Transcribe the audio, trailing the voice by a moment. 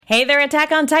Hey there,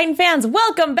 Attack on Titan fans.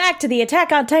 Welcome back to the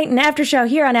Attack on Titan AfterShow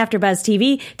here on AfterBuzz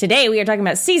TV. Today we are talking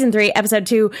about Season 3, Episode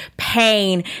 2,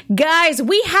 Pain. Guys,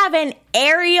 we have an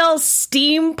aerial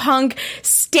steampunk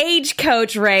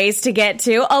stagecoach race to get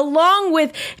to, along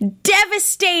with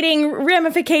devastating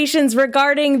ramifications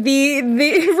regarding the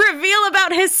reveal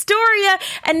about Historia,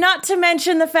 and not to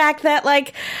mention the fact that,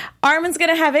 Armin's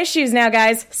gonna have issues now,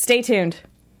 guys. Stay tuned.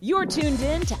 You're tuned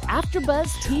in to AfterBuzz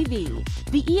TV,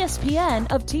 the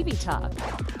ESPN of TV talk.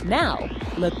 Now,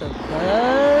 let the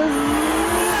buzz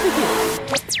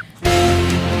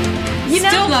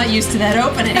begin. Still not used to that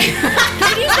opening.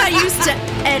 Katie's not used to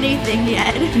anything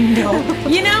yet. No.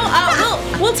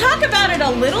 We'll talk about it a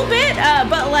little bit,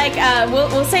 but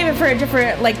we'll save it for a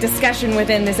different discussion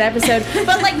within this episode.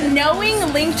 But knowing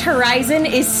Linked Horizon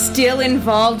is still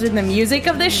involved in the music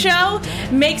of this show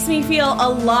makes me feel a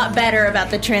lot better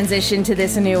about the transition to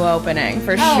this new opening,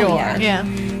 for sure.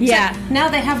 Yeah. So now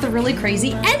they have the really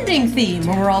crazy ending theme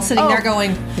where we're all sitting there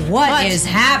going, what is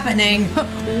happening?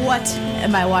 What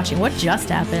am I watching? What just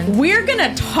happened? We're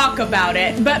gonna talk about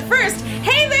it, but first,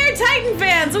 hey there, Titan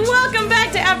fans! Welcome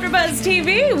back to AfterBuzz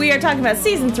TV. We are talking about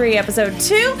Season 3, Episode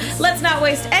 2. Let's not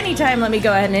waste any time. Let me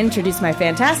go ahead and introduce my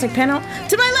fantastic panel.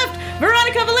 To my left,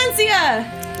 Veronica Valencia.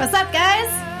 What's up, guys?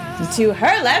 To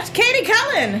her left, Katie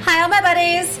Cullen. Hi, all my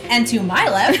buddies. And to my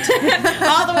left,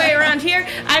 all the way around here,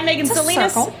 I'm Megan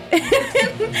Salinas.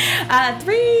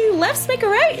 3 lefts make a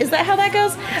right. Is that how that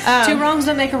goes? 2 wrongs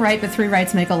don't make a right, but 3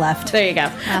 rights make a left. There you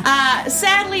go.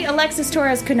 Sadly, Alexis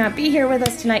Torres could not be here with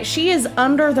us tonight. She is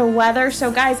under the weather, so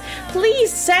guys,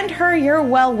 please send her your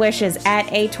well wishes at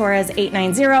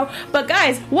atorres890. But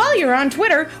guys, while you're on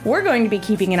Twitter, we're going to be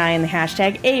keeping an eye on the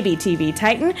hashtag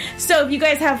ABTVTitan. So if you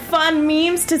guys have fun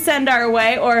memes to send our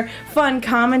way or fun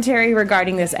commentary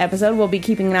regarding this episode, we'll be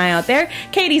keeping an eye out there.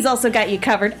 Katie's also got you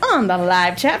covered on the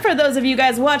live chat for those of you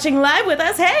guys watching live with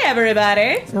us. Hey,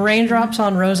 everybody. Raindrops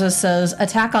on Rosa says,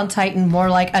 Attack on Titan, more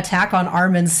like Attack on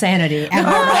Armin's sanity. Am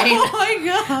I right? Oh my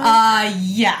god.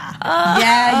 Yeah.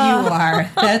 Yeah, you are.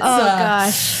 That's,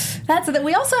 gosh. That's that.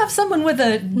 We also have someone with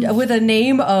a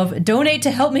name of donate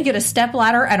to help me get a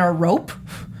stepladder and a rope.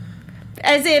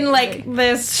 As in,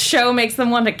 this show makes them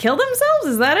want to kill themselves?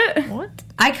 Is that it? What?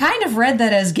 I kind of read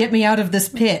that as get me out of this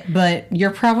pit, but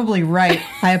you're probably right.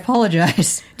 I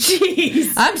apologize.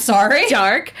 Jeez. I'm sorry.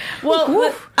 Dark.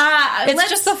 Well, it's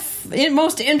just the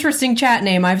most interesting chat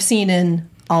name I've seen in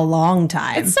a long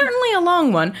time. It's certainly a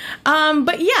long one.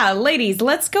 But yeah, ladies,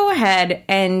 let's go ahead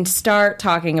and start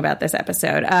talking about this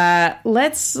episode.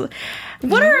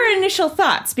 What are our initial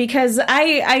thoughts? Because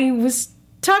I was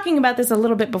talking about this a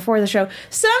little bit before the show.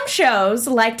 Some shows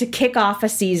like to kick off a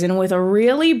season with a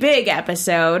really big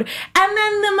episode, and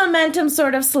then the momentum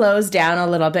sort of slows down a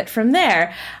little bit from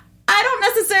there. I don't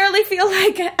necessarily feel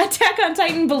like Attack on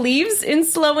Titan believes in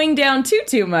slowing down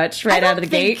too much right out of the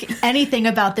gate. Anything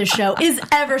about this show is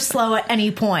ever slow at any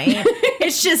point.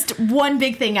 It's just one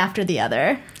big thing after the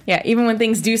other. Yeah, even when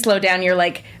things do slow down, you're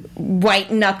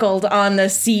white-knuckled on the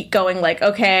seat going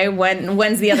okay,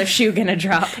 when's the other shoe gonna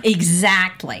drop?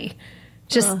 Exactly.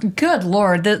 Just, good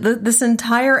lord, this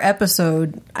entire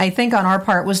episode, I think on our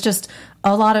part, was just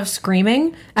a lot of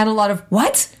screaming and a lot of,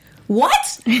 what?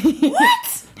 What?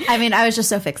 What? I mean, I was just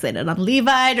so fixated on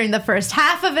Levi during the first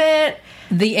half of it.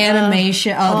 The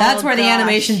animation. That's where the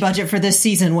animation budget for this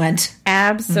season went.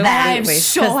 Absolutely. I'm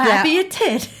so happy it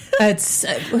did.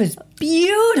 It was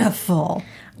beautiful.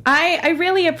 I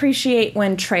really appreciate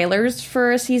when trailers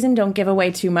for a season don't give away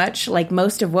too much.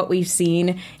 Most of what we've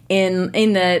seen in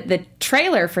the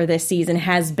trailer for this season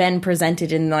has been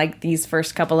presented in these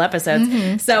first couple episodes.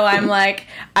 Mm-hmm. So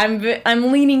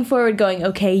I'm leaning forward going,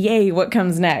 okay, yay, what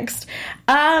comes next?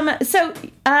 So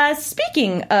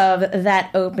speaking of that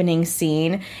opening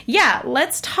scene, yeah,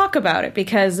 let's talk about it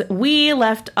because we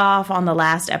left off on the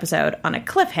last episode on a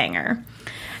cliffhanger.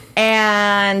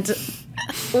 And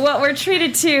what we're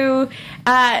treated to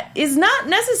is not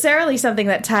necessarily something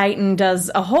that Titan does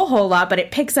a whole lot, but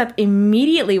it picks up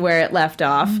immediately where it left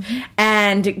off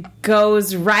and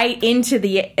goes right into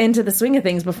the swing of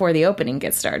things before the opening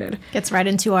gets started. Gets right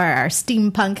into our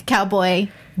steampunk cowboy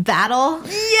battle.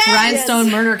 Yes! Rhinestone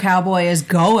Murder Cowboy is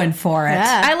going for it.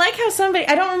 Yeah. I like how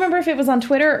I don't remember if it was on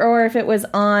Twitter or if it was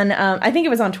on, I think it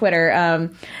was on Twitter.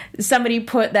 Somebody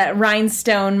put that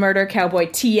Rhinestone Murder Cowboy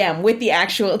TM with the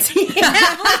actual TM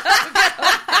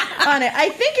on it. I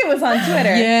think it was on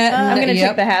Twitter. Yeah. I'm going to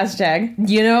check the hashtag.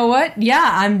 You know what? Yeah,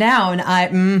 I'm down.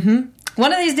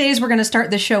 One of these days we're going to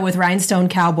start the show with Rhinestone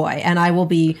Cowboy, and I will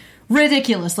be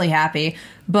ridiculously happy,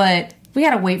 but we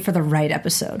got to wait for the right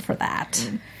episode for that.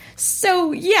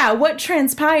 So, yeah, what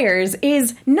transpires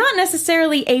is not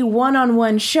necessarily a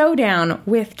one-on-one showdown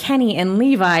with Kenny and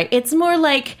Levi. It's more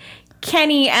like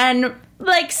Kenny and,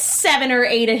 like, 7 or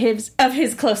 8 of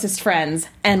his closest friends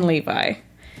and Levi.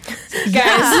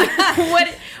 Guys,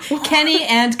 what... Kenny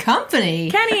and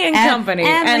company. Kenny and company.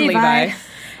 And Levi.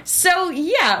 So,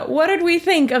 yeah, what did we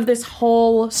think of this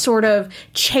whole sort of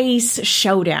chase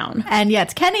showdown? And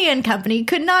yet, Kenny and company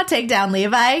could not take down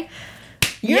Levi.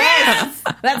 Yes!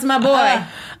 That's my boy.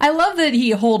 I love that he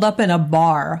holed up in a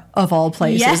bar, of all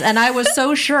places. Yes. And I was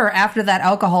so sure after that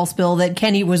alcohol spill that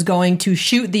Kenny was going to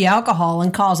shoot the alcohol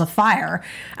and cause a fire.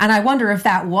 And I wonder if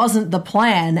that wasn't the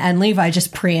plan and Levi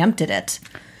just preempted it.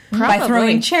 Probably. By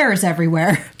throwing chairs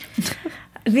everywhere.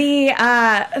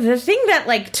 The thing that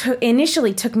like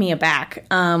initially took me aback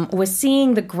was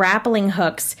seeing the grappling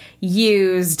hooks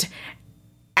used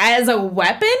as a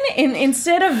weapon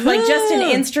instead of like just an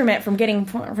instrument from getting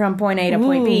from point A to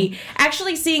point B.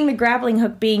 Actually seeing the grappling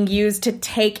hook being used to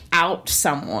take out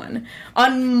someone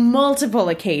on multiple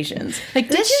occasions. Like,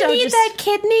 did you need that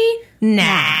kidney?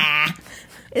 Nah.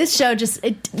 This show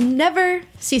it never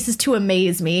ceases to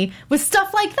amaze me with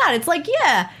stuff like that. It's like,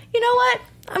 yeah, you know what?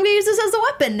 I'm going to use this as a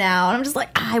weapon now. And I'm just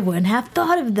like, I wouldn't have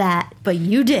thought of that, but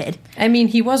you did. I mean,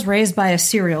 he was raised by a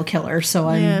serial killer, so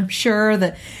I'm sure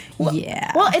that,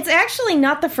 yeah. Well, it's actually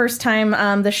not the first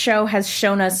time the show has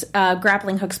shown us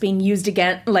grappling hooks being used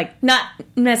again, like, not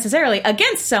necessarily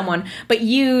against someone, but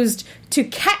used to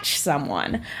catch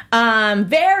someone.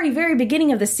 Very, very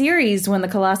beginning of the series, when the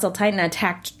Colossal Titan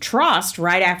attacked Trost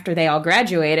right after they all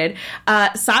graduated,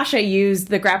 Sasha used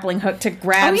the grappling hook to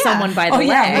grab someone by the leg.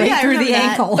 Right through the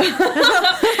ankle.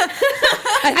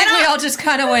 I think we all just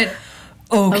kind of went,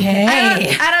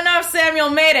 okay. I don't know if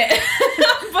Samuel made it,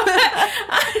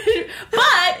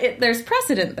 but there's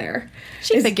precedent there.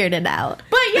 She figured it out.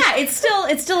 But yeah, it's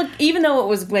still, even though it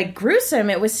was like gruesome,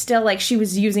 it was still like she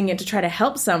was using it to try to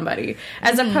help somebody,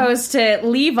 as opposed to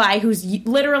Levi, who's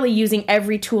literally using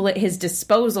every tool at his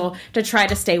disposal to try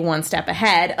to stay one step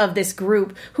ahead of this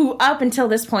group, who up until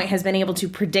this point has been able to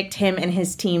predict him and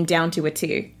his team down to a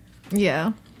T.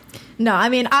 Yeah. No, I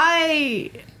mean,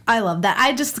 I love that.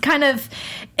 I just kind of,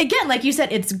 again, like you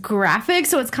said, it's graphic,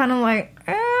 so it's kind of like,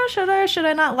 should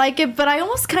I not like it? But I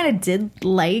almost kind of did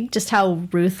like just how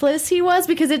ruthless he was,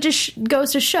 because it just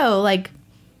goes to show, like,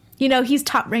 you know, he's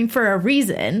top ranked for a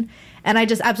reason. And I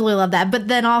just absolutely love that. But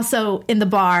then also in the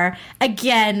bar,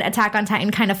 again, Attack on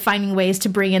Titan kind of finding ways to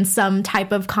bring in some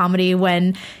type of comedy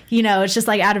when, you know, it's just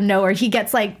like out of nowhere. He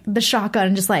gets like the shotgun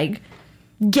and just like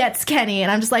gets Kenny.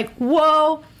 And I'm just like,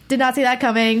 whoa. Did not see that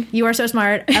coming. You are so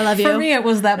smart. I love you. For me, it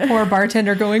was that poor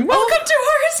bartender going, welcome to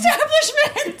our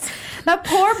establishment. That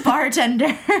poor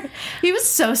bartender. He was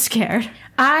so scared.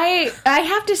 I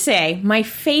have to say, my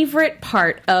favorite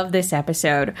part of this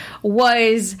episode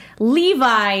was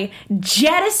Levi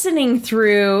jettisoning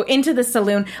through into the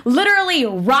saloon, literally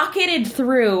rocketed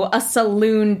through a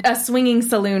swinging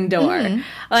saloon door.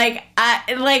 Like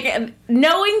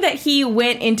knowing that he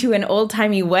went into an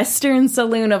old-timey Western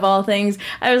saloon of all things,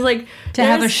 I was like, to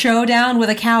have a showdown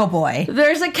with a cowboy.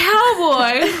 There's a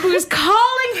cowboy who's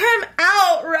calling him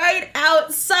out right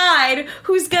outside,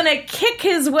 who's gonna kick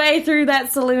his way through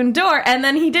that saloon door, and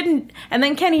then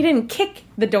Kenny didn't kick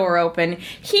the door open.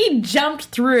 He jumped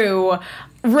through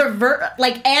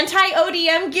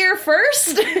anti-ODM gear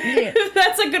first.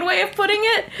 That's a good way of putting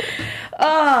it.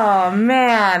 Oh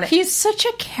man, he's such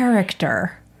a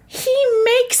character. He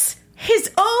makes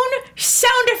his own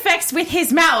sound effects with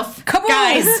his mouth. Kaboom!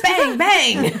 Guys, bang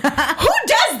bang. Who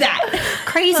does that?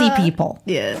 Crazy people.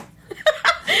 Yeah.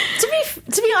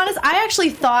 To be honest, I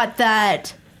actually thought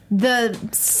that the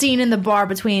scene in the bar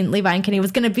between Levi and Kenny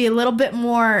was going to be a little bit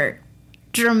more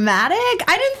dramatic.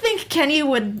 I didn't think Kenny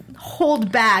would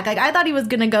hold back. Like, I thought he was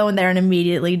going to go in there and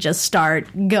immediately just start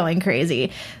going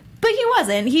crazy. But he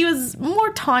wasn't. He was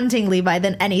more taunting Levi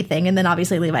than anything, and then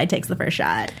obviously Levi takes the first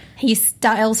shot. He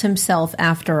styles himself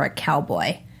after a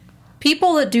cowboy.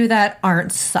 People that do that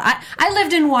aren't... I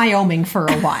lived in Wyoming for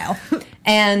a while,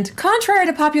 and contrary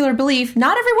to popular belief,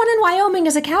 not everyone in Wyoming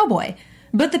is a cowboy.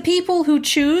 But the people who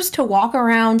choose to walk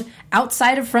around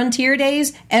outside of Frontier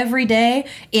Days every day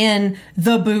in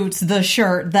the boots, the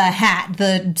shirt, the hat,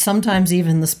 sometimes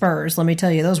even the spurs. Let me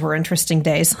tell you, those were interesting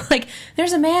days. Like,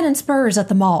 there's a man in spurs at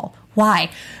the mall.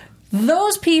 Why?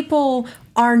 Those people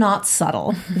are not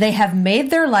subtle. They have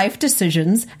made their life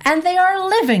decisions, and they are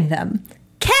living them.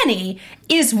 Kenny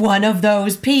is one of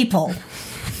those people.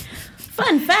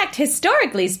 Fun fact,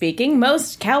 historically speaking,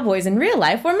 most cowboys in real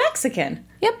life were Mexican.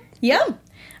 Yep.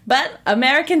 But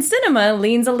American cinema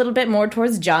leans a little bit more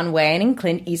towards John Wayne and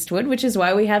Clint Eastwood, which is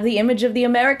why we have the image of the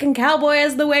American cowboy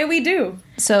as the way we do.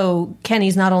 So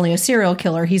Kenny's not only a serial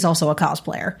killer, he's also a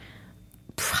cosplayer.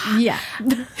 Yeah.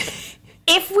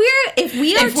 If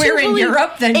we're in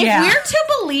Europe, then yeah. If we're to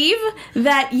believe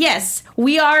that, yes,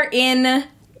 we are in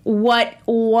what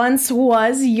once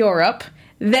was Europe,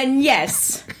 then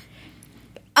yes.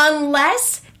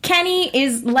 Unless Kenny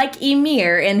is like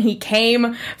Emir and he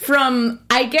came from,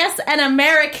 I guess, an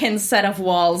American set of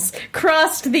walls,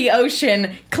 crossed the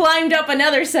ocean, climbed up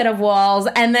another set of walls,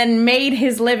 and then made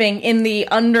his living in the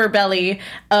underbelly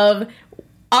of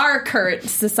our current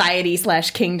society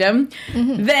 / kingdom,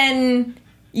 then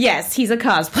yes, he's a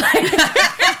cosplayer.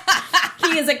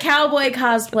 He is a cowboy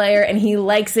cosplayer, and he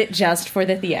likes it just for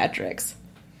the theatrics.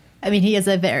 I mean, he is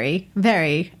a very,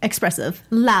 very expressive,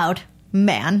 loud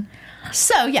man.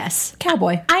 So yes,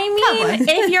 cowboy. I mean,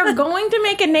 if you're going to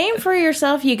make a name for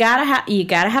yourself, you gotta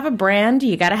have a brand.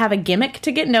 You gotta have a gimmick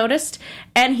to get noticed.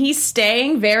 And he's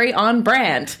staying very on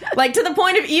brand, like to the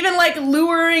point of even like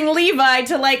luring Levi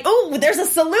to like, oh, there's a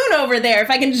saloon over there. If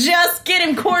I can just get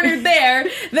him cornered there,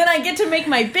 then I get to make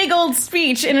my big old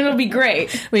speech, and it'll be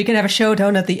great. We can have a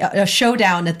showdown at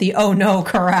the Oh No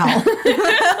Corral.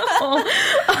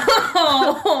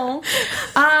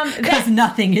 Because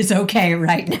nothing is okay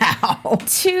right now.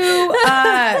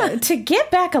 To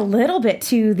get back a little bit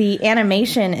to the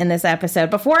animation in this episode,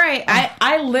 before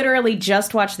I literally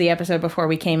just watched the episode before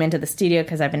we came into the studio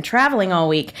because I've been traveling all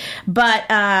week, but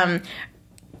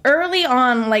early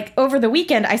on, like over the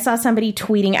weekend, I saw somebody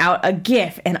tweeting out a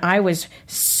GIF, and I was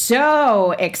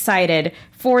so excited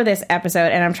for this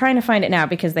episode, and I'm trying to find it now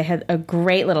because they had a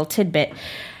great little tidbit.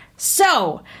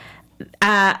 So,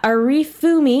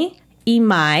 Arifumi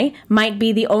Imai might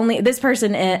be the only... This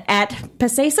person at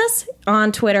Pacesus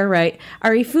on Twitter, right?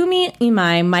 Arifumi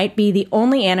Imai might be the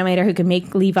only animator who can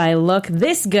make Levi look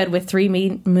this good with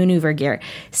 3D maneuver gear.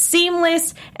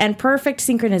 Seamless and perfect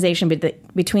synchronization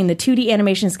between the 2D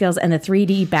animation skills and the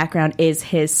 3D background is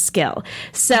his skill.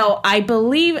 So I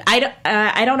believe...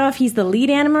 I don't know if he's the lead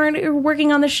animator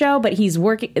working on the show, but he's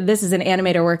working... This is an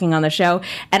animator working on the show,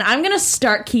 and I'm going to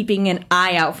start keeping an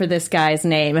eye out for this guy's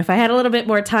name. If I had a little bit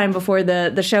more time before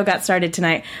the show got started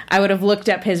tonight, I would have looked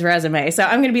up his resume. So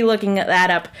I'm going to be looking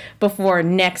that up before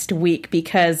next week,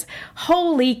 because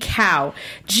holy cow,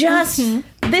 this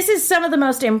is some of the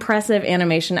most impressive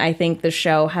animation I think the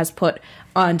show has put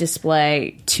on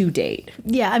display to date.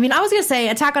 Yeah, I mean, I was going to say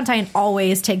Attack on Titan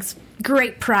always takes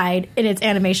great pride in its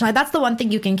animation. Like, that's the one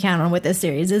thing you can count on with this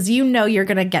series, is you're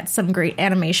going to get some great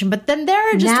animation, but then there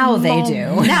are just Now they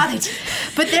do.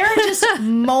 But there are just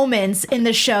moments in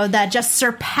the show that just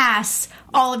surpass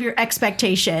all of your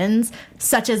expectations,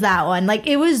 such as that one. Like,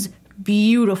 it was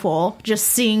beautiful just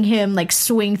seeing him like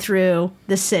swing through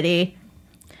the city.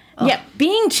 Yeah,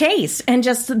 being chased and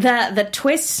just the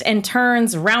twists and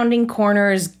turns, rounding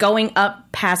corners, going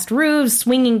up past roofs,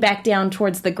 swinging back down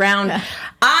towards the ground.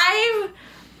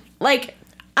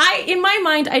 In my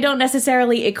mind, I don't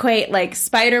necessarily equate like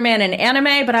Spider-Man and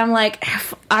anime, but I'm like,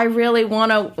 I really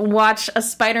want to watch a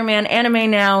Spider-Man anime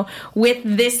now with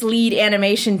this lead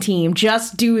animation team.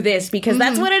 Just do this, because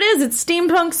that's what it is. It's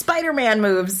steampunk Spider-Man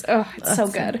moves. Oh, it's so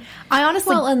good. I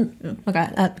honestly... go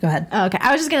ahead. Okay,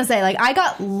 I was just going to say, like, I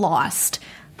got lost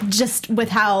just with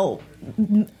how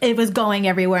it was going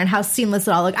everywhere and how seamless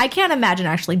it all looked. I can't imagine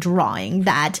actually drawing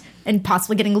that and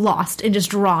possibly getting lost in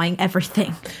just drawing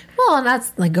everything. Well, and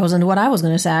that's like goes into what I was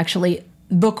going to say, actually.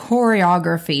 The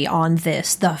choreography on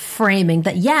this, the framing,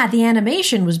 the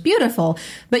animation was beautiful,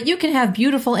 but you can have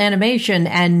beautiful animation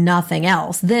and nothing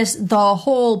else. The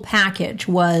whole package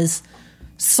was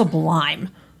sublime.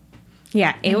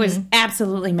 Yeah, it was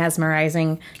absolutely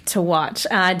mesmerizing to watch.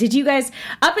 Did you guys,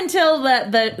 up until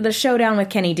the showdown with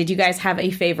Kenny, did you guys have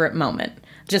a favorite moment?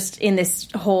 Just in this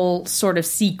whole sort of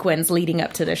sequence leading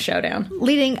up to this showdown?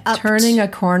 Leading up Turning a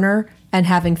corner and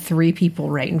having 3 people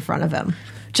right in front of him.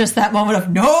 Just that moment of,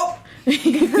 nope!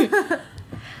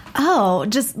 Oh,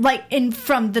 just like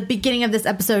from the beginning of this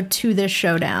episode to this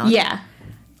showdown. Yeah.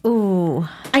 Ooh.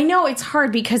 I know it's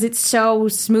hard because it's so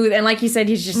smooth, and like you said,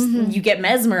 you get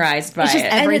mesmerized by it.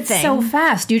 And it's so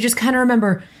fast. You just kind of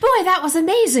remember, boy, that was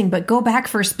amazing, but go back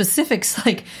for specifics.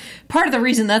 Like, part of the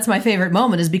reason that's my favorite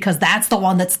moment is because that's the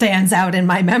one that stands out in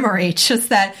my memory. It's just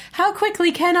that, how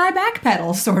quickly can I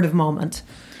backpedal sort of moment.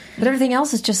 But everything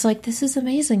else is just like, this is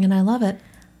amazing, and I love it.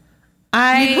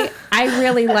 I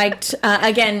really liked,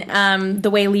 the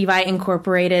way Levi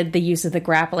incorporated the use of the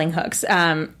grappling hooks,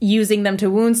 using them to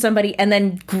wound somebody and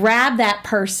then grab that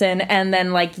person and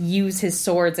then, like, use his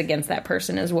swords against that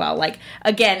person as well. Like,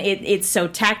 again, it's so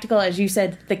tactical. As you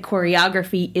said, the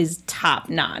choreography is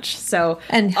top-notch. So,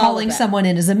 and hauling someone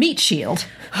in as a meat shield.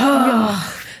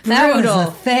 That was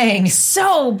a thing.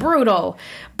 So brutal.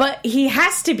 But he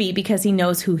has to be because he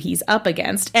knows who he's up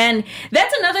against. And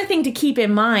that's another thing to keep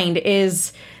in mind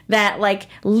is that, like,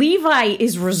 Levi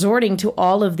is resorting to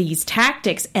all of these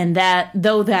tactics, and that,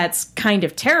 though that's kind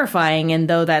of terrifying and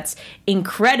though that's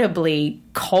incredibly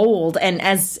cold, and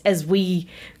as we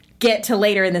get to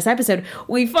later in this episode,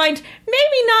 we find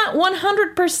maybe not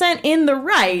 100% in the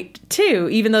right, too,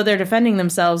 even though they're defending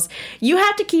themselves. You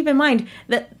have to keep in mind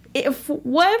that if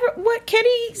what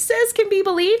Kenny says can be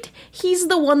believed, he's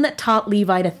the one that taught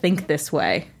Levi to think this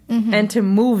way and to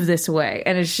move this way.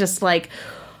 And it's just like,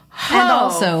 and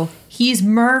also, he's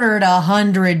murdered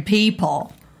 100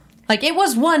 people. Like, it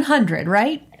was 100,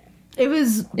 right? It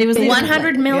was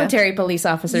 100 military police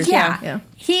officers. Yeah.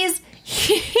 He's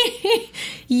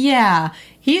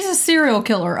a serial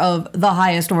killer of the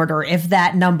highest order, if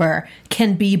that number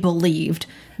can be believed.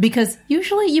 Because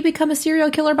usually you become a serial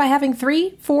killer by having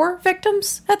 3-4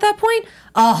 victims at that point.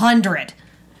 100.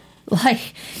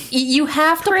 Like, you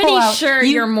have to pull out... Pretty sure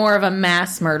you're more of a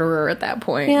mass murderer at that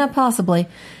point. Yeah, possibly.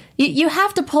 You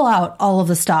have to pull out all of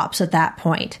the stops at that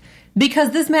point. Because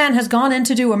this man has gone in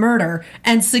to do a murder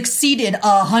and succeeded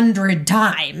 100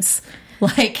 times.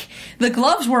 Like, the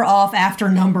gloves were off after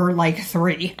number,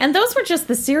 3. And those were just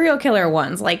the serial killer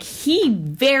ones. Like, he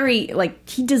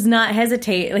does not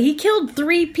hesitate. Like, he killed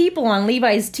 3 people on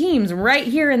Levi's teams right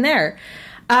here and there.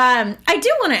 I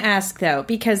do want to ask, though,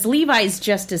 because Levi's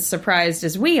just as surprised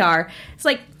as we are. It's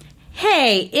like,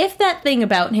 hey, if that thing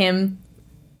about him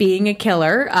being a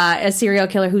killer, a serial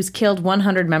killer who's killed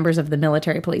 100 members of the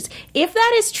military police, if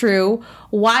that is true,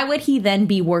 why would he then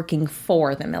be working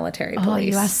for the military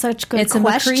police? You ask such good it's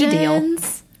questions. A McCree deal.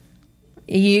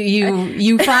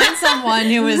 You find someone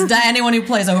who is anyone who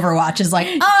plays Overwatch is like,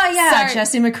 oh yeah, sorry.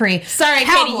 Jesse McCree. Sorry,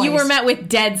 Cowboys. Katie, you were met with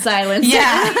dead silence.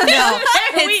 Yeah, no,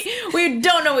 we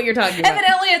don't know what you're talking about.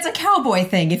 Evidently, it's a cowboy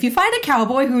thing. If you find a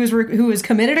cowboy who has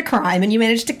committed a crime and you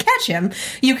manage to catch him,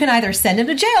 you can either send him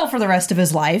to jail for the rest of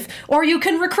his life, or you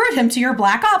can recruit him to your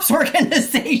Black Ops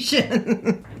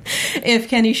organization. If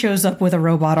Kenny shows up with a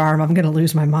robot arm, I'm going to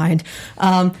lose my mind.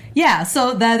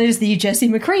 So that is the Jesse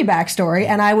McCree backstory,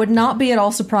 and I would not be at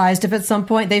all surprised if at some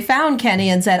point they found Kenny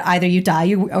and said, either you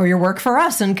die or you work for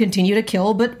us and continue to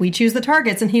kill, but we choose the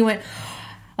targets. And he went,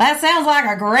 that sounds like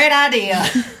a great idea.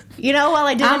 You know, while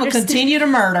I didn't I'm going to continue to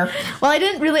murder. Well, I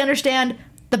didn't really understand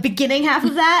the beginning half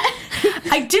of that.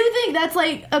 I do think that's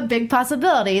a big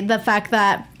possibility. The fact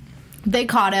that they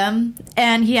caught him,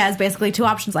 and he has basically 2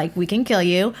 options, like, we can kill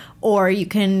you, or you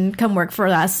can come work for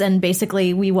us, and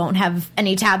basically we won't have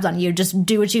any tabs on you. Just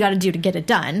do what you got to do to get it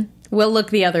done. We'll look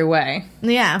the other way.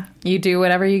 Yeah. You do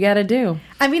whatever you got to do.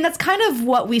 I mean, that's kind of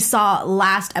what we saw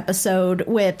last episode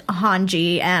with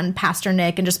Hanji and Pastor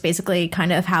Nick, and just basically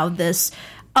kind of how this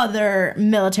other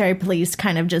military police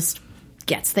kind of just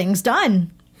gets things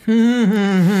done.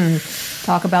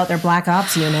 Talk about their Black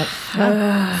Ops unit.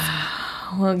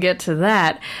 We'll get to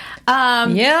that.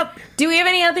 Yep. Do we have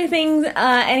any other things,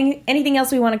 anything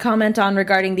else we want to comment on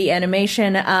regarding the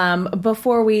animation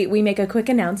before we make a quick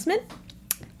announcement?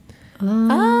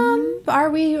 Are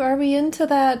we into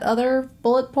that other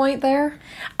bullet point there?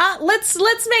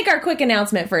 Let's make our quick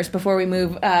announcement first before we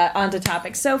move on to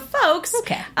topics. So, folks,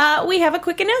 okay. We have a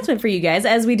quick announcement for you guys,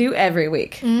 as we do every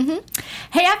week. Mm-hmm.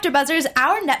 Hey, AfterBuzzers!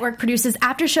 Our network produces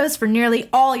after shows for nearly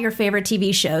all your favorite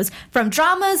TV shows. From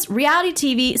dramas, reality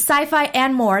TV, sci-fi,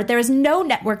 and more, there is no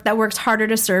network that works harder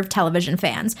to serve television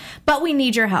fans. But we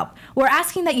need your help. We're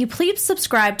asking that you please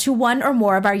subscribe to one or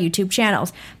more of our YouTube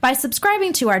channels. By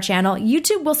subscribing to our channel,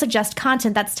 YouTube will suggest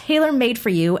content that's tailor-made for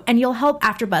you, and you'll help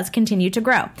AfterBuzz continue to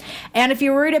grow. And if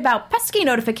you're worried about pesky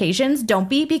notifications, don't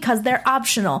be, because they're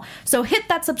optional. So hit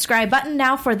that subscribe button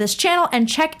now for this channel and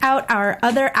check out our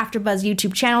other AfterBuzz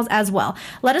YouTube channels as well.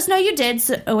 Let us know you did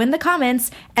so in the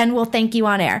comments, and we'll thank you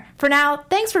on air. For now,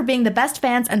 thanks for being the best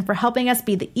fans and for helping us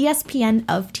be the ESPN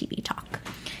of TV talk.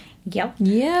 Yep.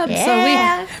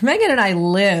 Yeah. So Megan and I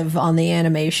live on the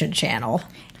animation channel.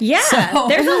 Yeah,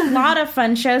 there's a lot of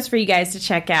fun shows for you guys to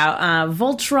check out.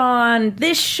 Voltron,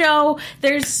 this show,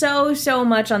 there's so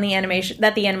much on the animation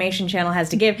that the animation channel has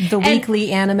to give. The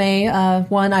weekly anime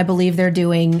one, I believe they're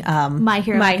doing My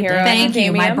Hero. Thank you.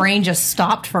 Academia. My brain just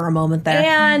stopped for a moment there.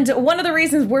 And one of the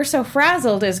reasons we're so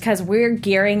frazzled is because we're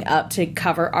gearing up to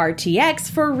cover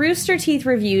RTX for Rooster Teeth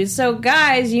reviews. So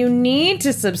guys, you need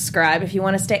to subscribe if you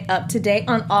want to stay up to date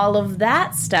on all of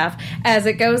that stuff as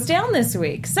it goes down this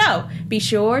week. So be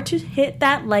sure to hit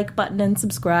that like button and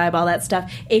subscribe, all that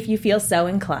stuff, if you feel so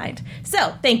inclined.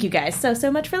 So thank you guys so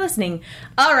much for listening.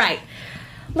 All right.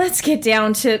 Let's get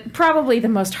down to probably the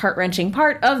most heart-wrenching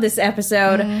part of this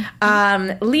episode.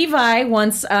 Levi,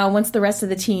 once the rest of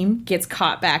the team gets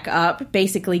caught back up,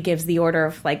 basically gives the order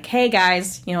of like, hey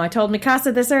guys, I told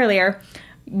Mikasa this earlier.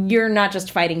 You're not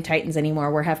just fighting Titans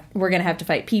anymore. We're going to have to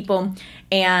fight people.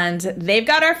 And they've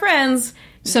got our friends.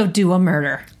 So do a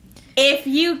murder. If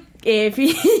you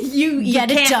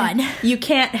Get it done. You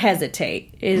can't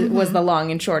hesitate, was the long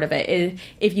and short of it.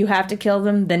 If you have to kill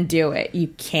them, then do it. You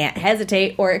can't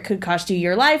hesitate, or it could cost you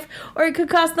your life, or it could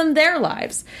cost them their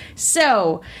lives.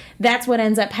 So that's what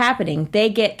ends up happening. They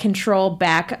get control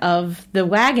back of the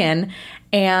wagon,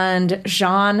 and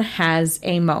Jean has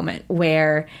a moment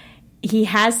where he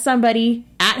has somebody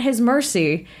at his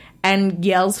mercy and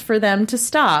yells for them to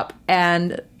stop,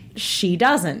 and she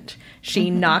doesn't.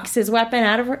 She knocks his weapon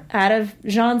out of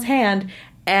Jean's hand,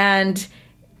 and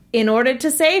in order to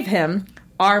save him,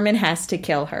 Armin has to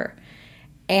kill her.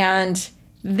 And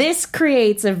this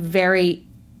creates a very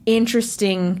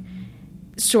interesting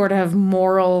sort of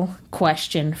moral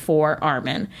question for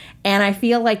Armin. And I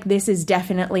feel like this is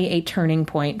definitely a turning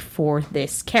point for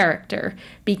this character,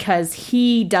 because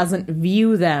he doesn't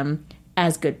view them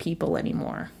as good people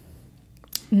anymore.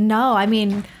 No, I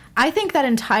mean, I think that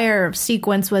entire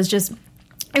sequence was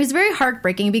it was very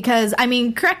heartbreaking because, I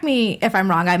mean, correct me if I'm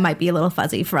wrong, I might be a little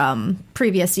fuzzy from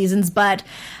previous seasons, but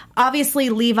obviously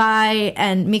Levi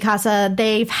and Mikasa,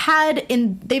 they've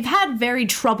had very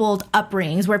troubled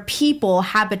upbringings where people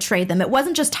have betrayed them. It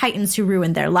wasn't just Titans who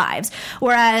ruined their lives.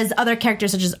 Whereas other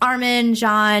characters such as Armin,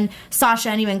 Jean, Sasha,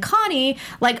 and even Connie,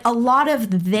 like a lot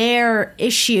of their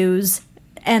issues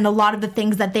and a lot of the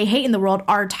things that they hate in the world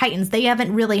are Titans. They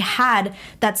haven't really had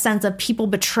that sense of people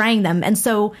betraying them. And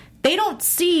so they don't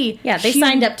see... Yeah, they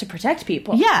signed up to protect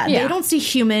people. Yeah, they don't see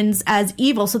humans as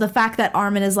evil. So the fact that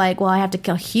Armin is like, well, I have to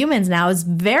kill humans now is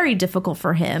very difficult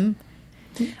for him.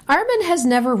 Armin has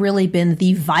never really been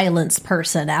the violence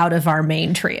person out of our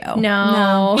main trio.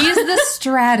 No. He's the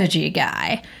strategy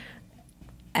guy.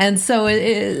 And so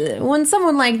when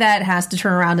someone like that has to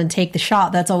turn around and take the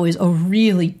shot, that's always a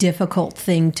really difficult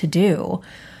thing to do.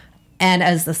 And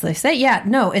as they say, yeah,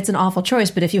 no, it's an awful choice.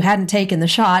 But if you hadn't taken the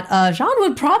shot, Jean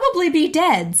would probably be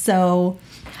dead. So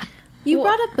you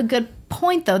brought up a good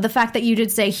point, though. The fact that you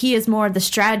did say he is more the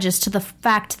strategist, to the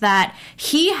fact that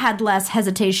he had less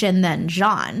hesitation than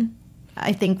Jean,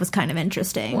 I think was kind of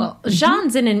interesting. Well,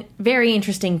 Jean's in a very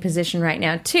interesting position right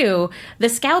now, too. The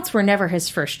scouts were never his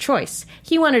first choice.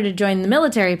 He wanted to join the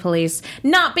military police,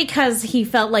 not because he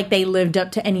felt like they lived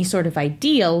up to any sort of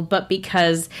ideal, but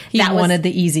because he wanted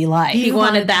the easy life. He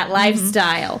wanted that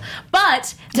lifestyle.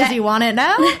 But does he want it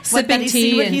now? Sipping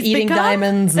tea and eating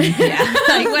diamonds. And,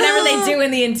 like whatever they do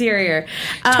in the interior.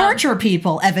 Torture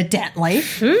people, evidently.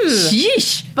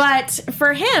 Sheesh. But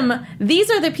for him, these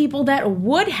are the people that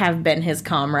would have been his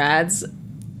comrades,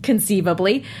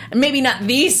 conceivably. Maybe not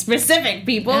these specific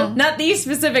people, not these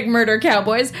specific murder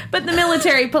cowboys, but the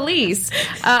military police.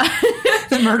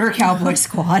 The murder cowboy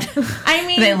squad. I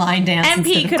mean, they line dance.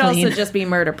 MP could also just be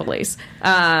murder police.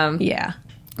 Yeah.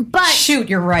 But shoot,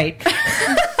 you're right.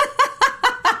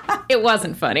 It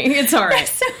wasn't funny. It's all right.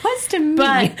 Yes, it was to me.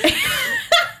 But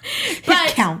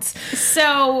it counts.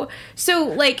 So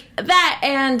like that,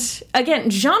 and again,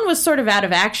 Jean was sort of out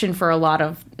of action for a lot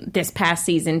of this past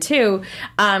season too.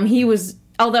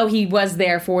 Although he was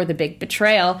there for the big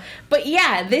betrayal. But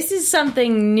yeah, this is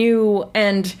something new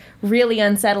and really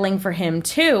unsettling for him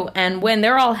too. And when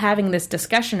they're all having this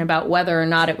discussion about whether or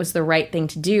not it was the right thing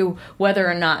to do, whether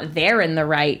or not they're in the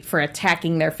right for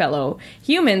attacking their fellow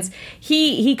humans,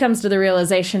 he comes to the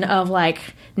realization of like,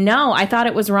 no, I thought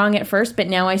it was wrong at first, but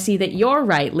now I see that you're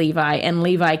right, Levi. And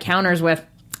Levi counters with,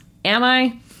 am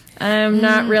I? I'm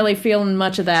not really feeling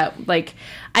much of that. Like,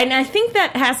 and I think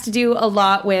that has to do a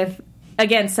lot with,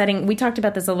 again, we talked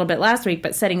about this a little bit last week,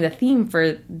 but setting the theme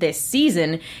for this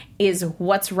season is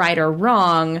what's right or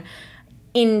wrong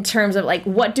in terms of, like,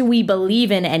 what do we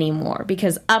believe in anymore?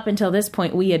 Because up until this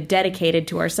point, we had dedicated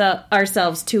to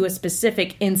ourselves to a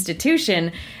specific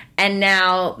institution, And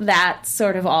now that's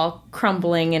sort of all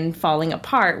crumbling and falling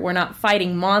apart. We're not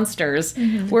fighting monsters.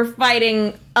 We're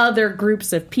fighting other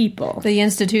groups of people. The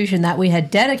institution that we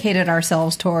had dedicated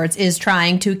ourselves towards is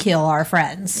trying to kill our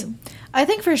friends. I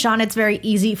think for Jean, it's very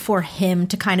easy for him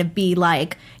to kind of be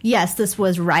like, yes, this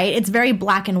was right. It's very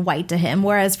black and white to him.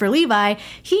 Whereas for Levi,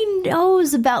 he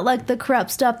knows about like the corrupt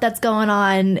stuff that's going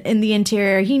on in the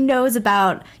interior. He knows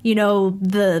about, you know,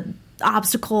 the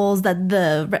obstacles that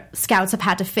the scouts have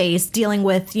had to face dealing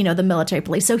with, you know, the military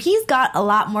police. So he's got a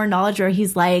lot more knowledge where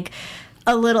he's like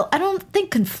a little, I don't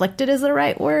think conflicted is the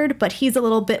right word, but he's a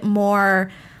little bit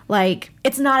more like,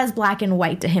 it's not as black and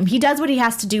white to him. He does what he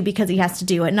has to do because he has to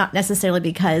do it, not necessarily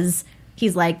because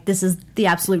he's like, this is the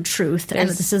absolute truth and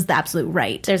this is the absolute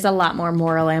right. There's a lot more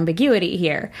moral ambiguity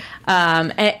here.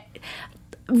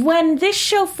 When this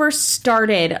show first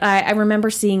started, I remember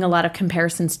seeing a lot of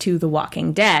comparisons to The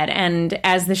Walking Dead. And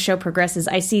as the show progresses,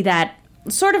 I see that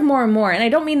sort of more and more. And I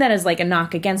don't mean that as like a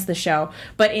knock against the show,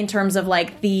 but in terms of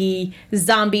like the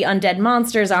zombie undead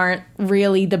monsters aren't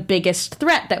really the biggest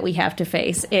threat that we have to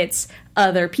face. It's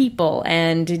other people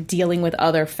and dealing with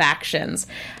other factions.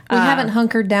 We haven't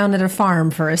hunkered down at a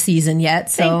farm for a season yet,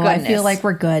 so I feel like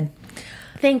we're good.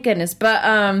 Thank goodness. But,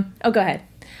 go ahead.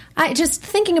 I just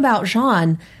thinking about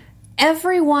Jean,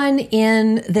 everyone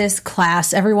in this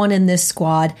class, everyone in this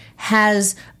squad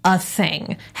has a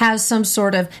thing, has some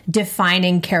sort of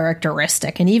defining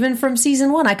characteristic. And even from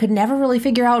season 1, I could never really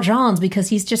figure out Jean's because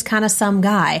he's just kind of some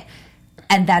guy.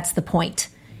 And that's the point.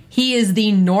 He is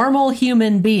the normal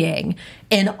human being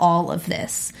in all of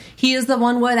this. He is the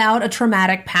one without a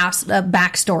traumatic past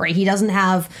backstory. He doesn't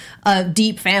have a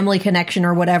deep family connection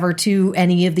or whatever to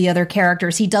any of the other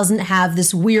characters. He doesn't have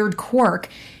this weird quirk.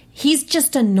 He's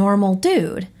just a normal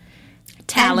dude.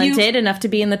 Talented enough to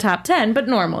be in the top 10, but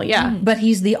normal, yeah. But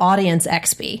he's the audience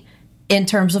XP in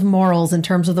terms of morals, in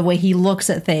terms of the way he looks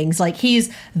at things. Like,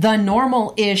 he's the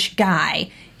normal-ish guy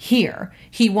here.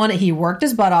 He worked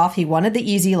his butt off. He wanted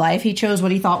the easy life. He chose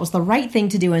what he thought was the right thing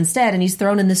to do instead. And he's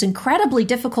thrown in this incredibly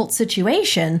difficult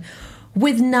situation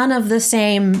with none of the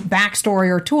same backstory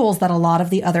or tools that a lot of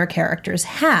the other characters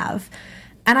have.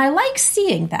 And I like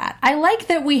seeing that. I like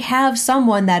that we have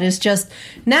someone that is just,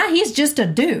 he's just a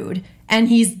dude and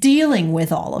he's dealing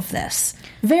with all of this.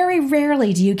 Very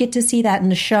rarely do you get to see that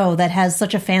in a show that has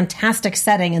such a fantastic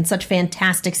setting and such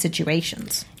fantastic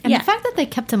situations. And the fact that they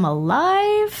kept him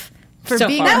alive for so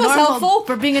being far. a That was normal, helpful.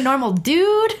 for being a normal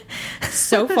dude.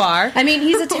 So far. I mean,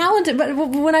 he's a talented, but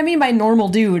when I mean by normal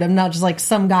dude, I'm not just like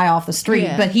some guy off the street,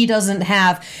 but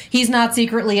he's not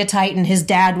secretly a Titan. His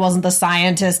dad wasn't the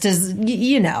scientist.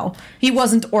 He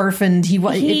wasn't orphaned.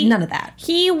 None of that.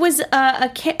 He was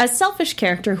a selfish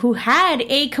character who had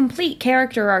a complete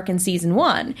character arc in season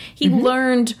 1. He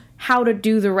learned how to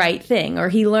do the right thing, or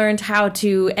he learned how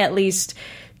to at least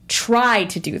try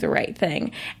to do the right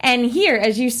thing. And here,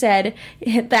 as you said,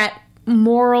 that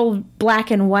moral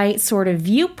black and white sort of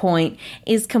viewpoint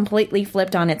is completely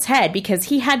flipped on its head because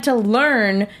he had to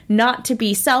learn not to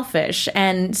be selfish.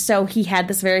 And so he had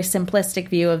this very simplistic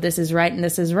view of this is right and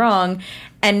this is wrong.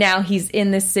 And now he's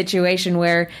in this situation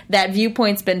where that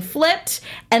viewpoint's been flipped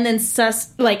and then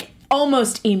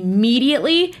almost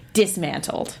immediately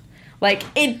dismantled. Like,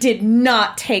 it did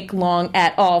not take long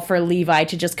at all for Levi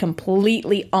to just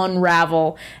completely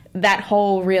unravel that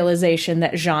whole realization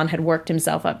that Jean had worked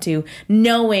himself up to,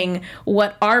 knowing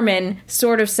what Armin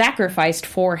sort of sacrificed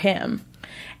for him.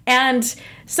 And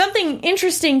something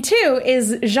interesting, too,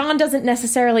 is Jean doesn't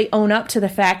necessarily own up to the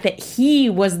fact that he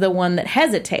was the one that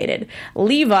hesitated.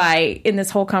 Levi, in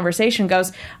this whole conversation,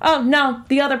 goes, oh, no,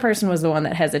 the other person was the one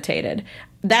that hesitated.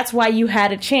 That's why you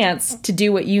had a chance to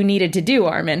do what you needed to do,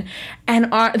 Armin.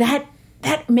 And that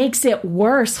makes it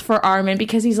worse for Armin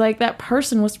because he's like, that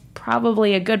person was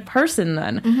probably a good person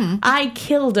then. I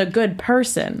killed a good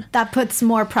person. That puts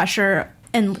more pressure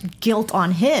and guilt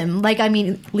on him. Like, I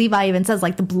mean, Levi even says,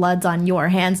 like, the blood's on your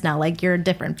hands now. Like, you're a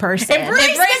different person.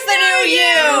 Embrace the new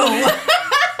you!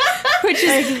 Which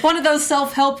is one of those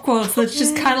self-help quotes that's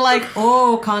just kind of like,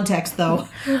 oh, context, though.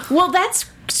 Well, that's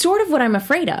sort of what I'm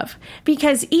afraid of.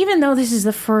 Because even though this is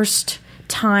the first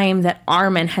time that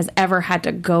Armin has ever had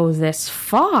to go this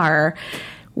far,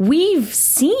 we've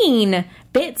seen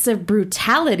bits of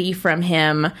brutality from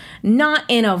him, not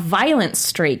in a violent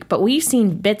streak, but we've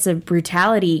seen bits of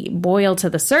brutality boil to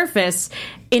the surface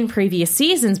in previous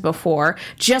seasons before,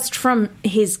 just from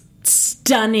his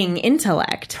stunning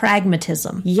intellect.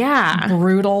 Pragmatism. Yeah.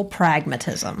 Brutal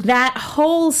pragmatism. That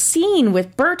whole scene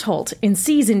with Bertolt in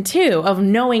season 2 of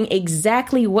knowing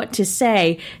exactly what to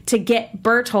say to get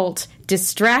Bertolt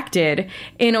distracted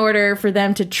in order for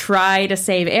them to try to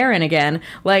save Aaron again.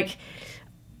 Like,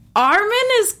 Armin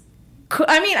is...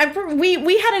 I mean,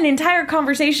 we had an entire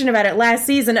conversation about it last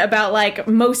season about, like,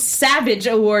 most savage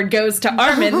award goes to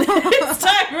Armin this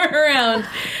time around.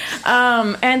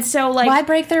 And so, like... Why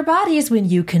break their bodies when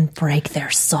you can break their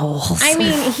souls? I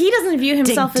mean, he doesn't view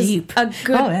himself as a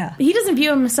good... Oh, yeah. He doesn't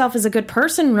view himself as a good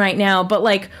person right now, but,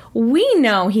 like, we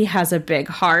know he has a big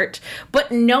heart.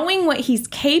 But knowing what he's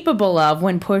capable of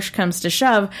when push comes to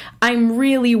shove, I'm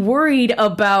really worried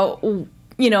about...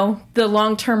 you know, the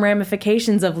long-term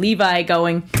ramifications of Levi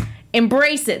going,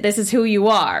 embrace it, this is who you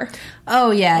are.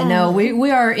 Oh, yeah, no, we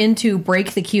are into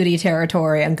break the cutie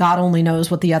territory, and God only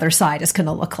knows what the other side is going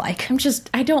to look like.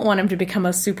 I don't want him to become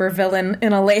a super villain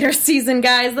in a later season,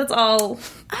 guys, that's all.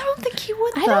 I don't think he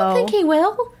would, though. I don't think he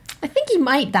will. I think he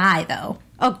might die, though.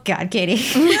 Oh, God, Katie.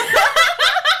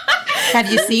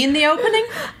 Have you seen the opening?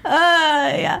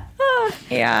 Yeah.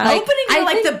 Yeah. Openings are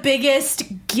like the biggest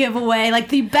giveaway, like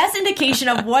the best indication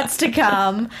of what's to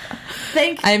come.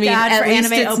 Thank God for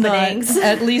anime openings.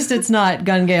 At least it's not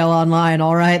Gun Gale Online,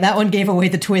 all right? That one gave away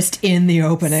the twist in the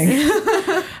opening.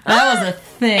 That was a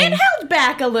thing. It held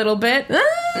back a little bit.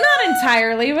 Not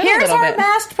entirely, but Here's a little our bit.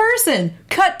 masked person.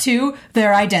 Cut to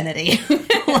their identity.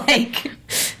 Like,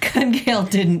 Gun Gale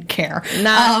didn't care.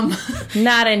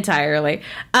 Not entirely.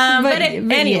 But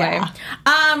anyway,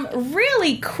 yeah.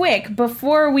 Really quick,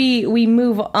 before we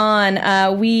move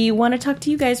on, we want to talk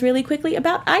to you guys really quickly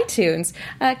about iTunes.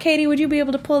 Katie, would you be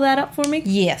able to pull that up for me?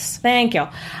 Yes. Thank you.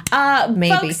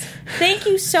 Maybe. Folks, thank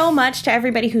you so much to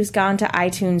everybody who's gone to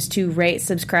iTunes to rate,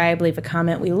 subscribe, leave a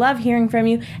comment. We love hearing from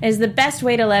you. It is the best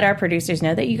way to let our producers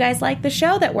know that you guys like the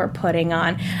show that we're putting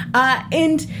on.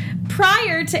 And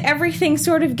prior to everything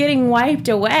sort of getting wiped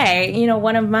away, you know,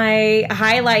 one of my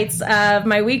highlights of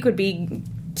my week would be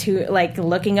to like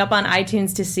looking up on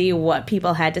iTunes to see what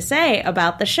people had to say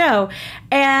about the show.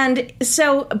 And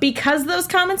so because those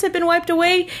comments have been wiped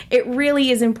away, it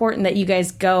really is important that you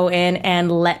guys go in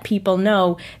and let people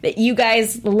know that you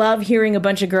guys love hearing a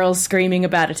bunch of girls screaming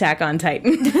about Attack on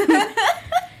Titan.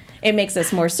 It makes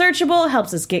us more searchable,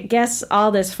 helps us get guests, all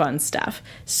this fun stuff.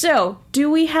 So, do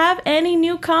we have any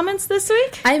new comments this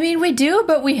week? I mean, we do,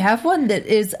 but we have one that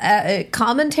is a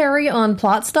commentary on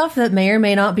plot stuff that may or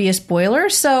may not be a spoiler.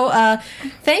 So,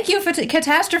 thank you for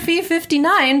Catastrophe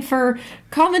 59 for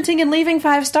commenting and leaving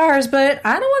 5 stars, but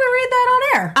I don't want to read that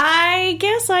on air. I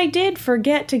guess I did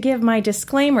forget to give my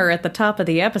disclaimer at the top of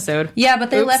the episode. Yeah, but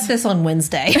they left this on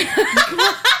Wednesday.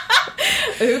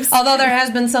 Oops. Although there has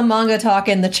been some manga talk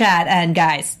in the chat, and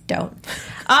guys, don't.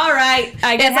 All right,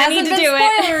 I guess I need to do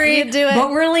it. Do it. But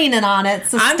we're leaning on it,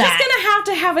 so I'm stop. just going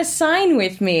to have a sign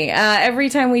with me every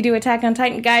time we do Attack on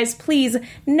Titan. Guys, please,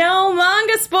 no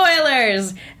manga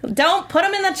spoilers. Don't put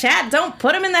them in the chat. Don't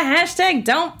put them in the hashtag.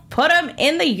 Don't put them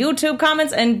in the YouTube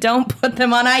comments, and don't put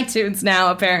them on iTunes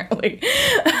now, apparently.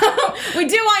 We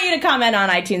do want you to comment on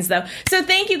iTunes, though. So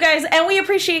thank you guys, and we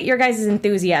appreciate your guys'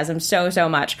 enthusiasm so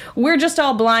much. We're just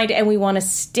all blind, and we want to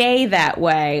stay that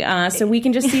way, so we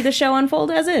can just see the show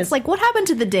unfold as is. Like, what happened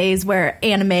to the days where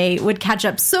anime would catch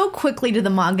up so quickly to the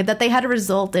manga that they had to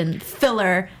result in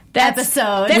filler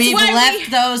episodes? We've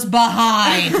left those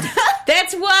behind.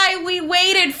 That's why we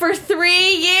waited for 3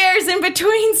 years in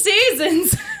between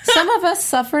seasons. Some of us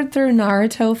suffered through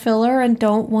Naruto filler and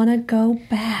don't want to go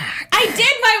back. I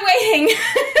did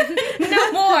my waiting.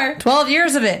 No more. 12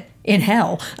 years of it. In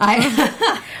hell.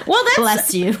 Well, that's...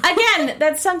 Bless you. Again,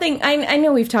 that's something... I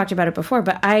know we've talked about it before,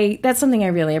 but that's something I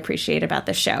really appreciate about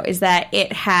this show, is that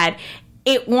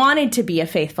it wanted to be a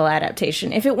faithful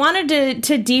adaptation. If it wanted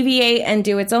to deviate and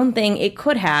do its own thing, it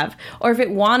could have. Or if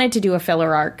it wanted to do a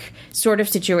filler arc sort of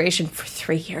situation for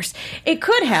 3 years, it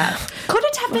could have. Could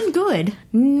it have been good?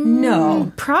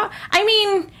 No. I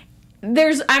mean...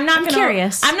 I'm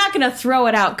curious. I'm not gonna throw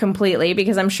it out completely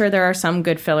because I'm sure there are some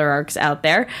good filler arcs out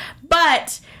there,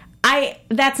 but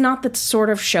that's not the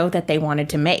sort of show that they wanted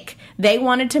to make. They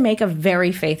wanted to make a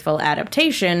very faithful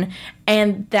adaptation,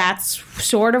 and that's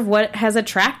sort of what has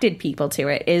attracted people to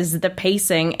it, is the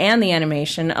pacing and the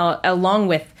animation, along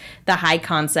with the high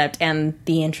concept and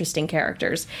the interesting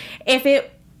characters.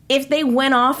 If they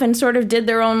went off and sort of did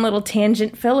their own little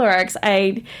tangent filler arcs,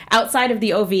 outside of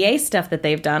the OVA stuff that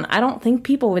they've done, I don't think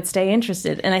people would stay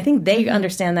interested. And I think they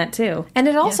understand that too. And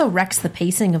it also wrecks the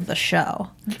pacing of the show.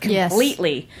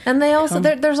 Completely. And they also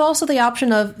there's also the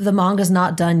option of the manga's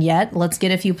not done yet. Let's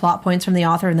get a few plot points from the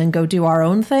author and then go do our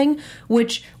own thing,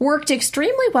 which worked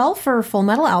extremely well for Full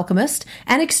Metal Alchemist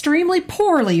and extremely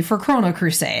poorly for Chrono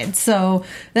Crusade. So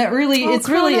that really, it's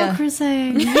really Chrono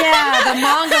Crusade. Yeah, the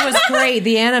manga was great.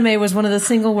 The anime was one of the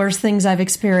single worst things I've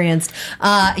experienced.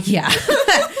 Yeah.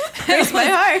 breaks my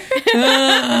heart.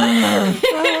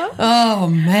 Oh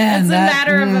man, It's a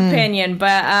matter of opinion, but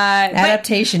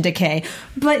adaptation decay.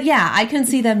 But yeah, I can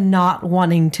see them not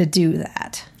wanting to do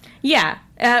that. yeah.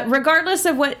 Regardless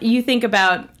of what you think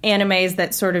about animes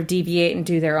that sort of deviate and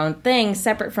do their own thing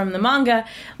separate from the manga,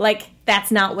 like,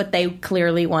 that's not what they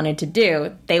clearly wanted to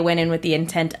do. They went in with the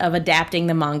intent of adapting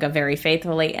the manga very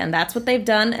faithfully, and that's what they've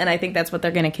done, and I think that's what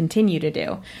they're going to continue to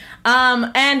do.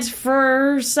 And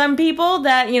for some people,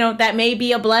 that, you know, that may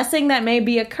be a blessing, that may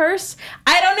be a curse.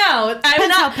 I don't know.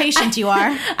 Depends how patient you are.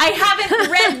 I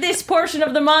haven't read this portion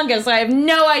of the manga, so I have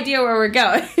no idea where we're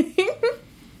going.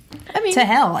 I mean, To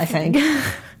hell, I think.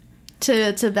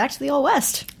 to back to the old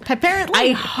west. Apparently,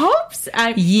 I hope so.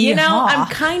 You know, I'm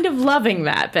kind of loving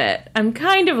that bit.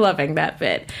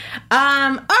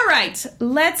 All right,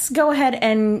 let's go ahead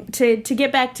and to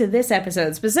get back to this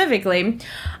episode specifically,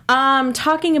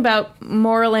 talking about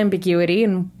moral ambiguity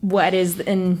and what is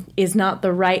and is not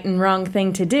the right and wrong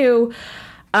thing to do.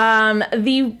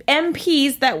 The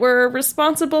MPs that were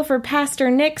responsible for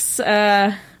Pastor Nick's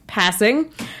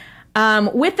passing,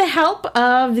 with the help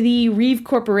of the Reeve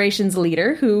Corporation's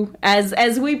leader, who,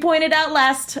 as we pointed out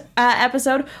last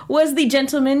episode, was the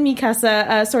gentleman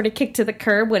Mikasa sort of kicked to the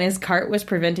curb when his cart was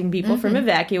preventing people from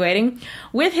evacuating.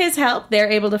 With his help,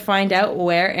 they're able to find out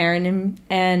where Eren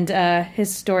and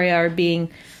Historia are being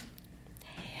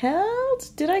held.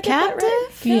 Did I get that right?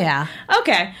 Yeah.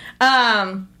 Okay.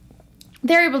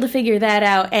 They're able to figure that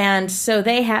out, and so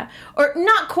they have, or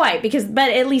not quite, but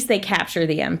at least they capture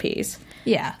the MPs.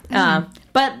 Yeah.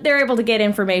 But they're able to get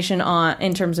information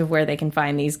in terms of where they can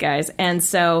find these guys. And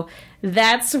so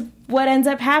that's what ends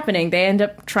up happening. They end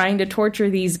up trying to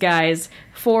torture these guys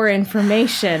for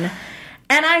information.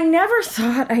 And I never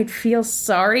thought I'd feel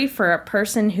sorry for a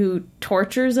person who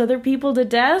tortures other people to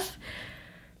death.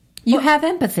 You have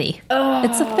empathy.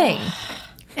 It's a thing.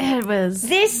 it was.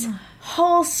 This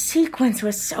whole sequence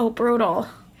was so brutal.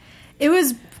 It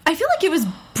was. I feel like it was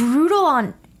brutal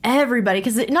on everybody,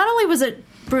 because not only was it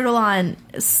brutal on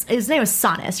his name was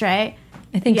Sonus, right?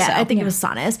 I think so. I think it was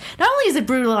Sonus. Not only is it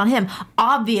brutal on him,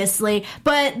 obviously,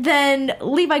 but then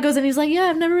Levi goes in and he's like, "Yeah,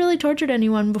 I've never really tortured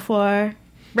anyone before."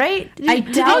 Right? I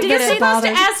doubt You're that it supposed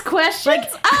bothers. to ask questions?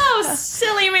 Oh,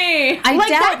 silly me. I Like,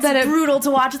 doubt that's that it. brutal to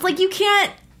watch. It's like, you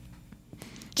can't.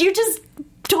 You're just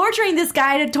torturing this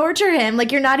guy to torture him.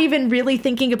 Like, you're not even really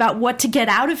thinking about what to get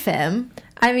out of him.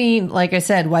 I mean, like I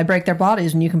said, why break their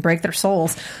bodies when you can break their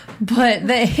souls? But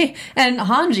and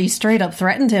Hanji straight up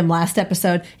threatened him last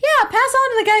episode. Yeah, pass on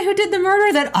to the guy who did the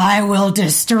murder that I will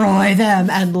destroy them.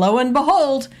 And lo and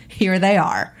behold, here they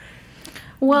are.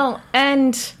 Well,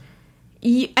 and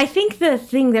I think the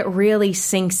thing that really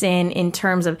sinks in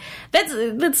terms of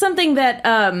that's something that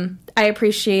I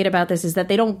appreciate about this is that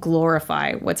they don't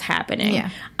glorify what's happening.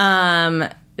 Yeah.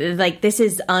 Like, this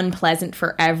is unpleasant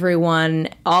for everyone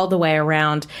all the way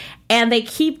around. And they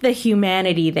keep the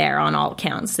humanity there on all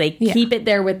counts. They keep it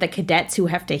there with the cadets who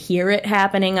have to hear it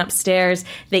happening upstairs.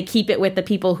 They keep it with the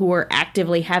people who are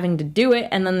actively having to do it.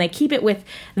 And then they keep it with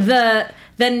the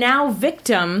now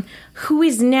victim who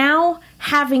is now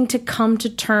having to come to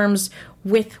terms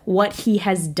with what he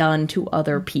has done to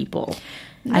other people.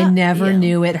 I never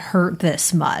knew it hurt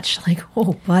this much. Like,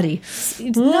 oh, buddy.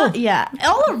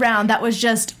 All around, that was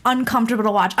just uncomfortable to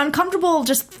watch. Uncomfortable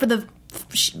just for the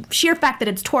sheer fact that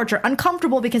it's torture.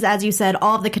 Uncomfortable because, as you said,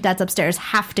 all of the cadets upstairs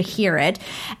have to hear it.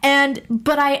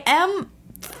 But I am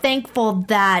thankful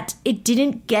that it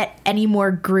didn't get any more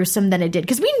gruesome than it did,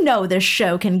 because we know this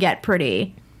show can get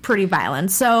pretty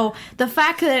violent. So the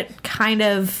fact that it kind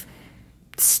of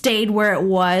stayed where it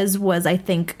was, I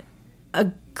think,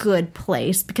 a good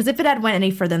place, because if it had went any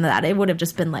further than that, it would have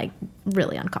just been like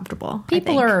really uncomfortable.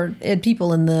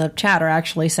 People in the chat are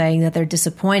actually saying that they're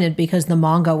disappointed because the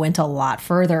manga went a lot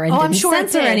further and didn't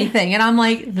censor anything, and I'm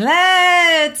like,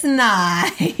 that's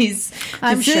nice.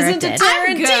 This isn't a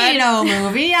Tarantino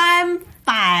movie. I'm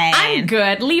fine. I'm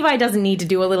good. Levi doesn't need to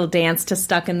do a little dance to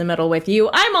Stuck in the Middle with You.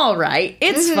 I'm all right.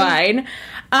 It's fine.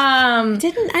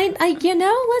 Didn't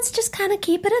I let's just kind of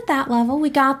keep it at that level. We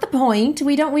got the point.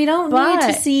 We don't need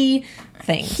to see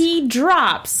things. He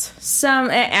drops some,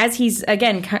 as he's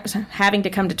again having to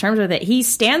come to terms with it. He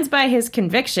stands by his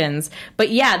convictions, but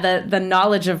yeah, the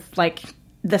knowledge of like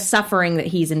the suffering that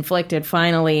he's inflicted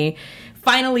finally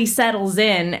settles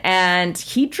in, and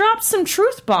he drops some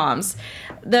truth bombs.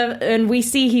 And we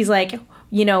see he's like,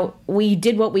 we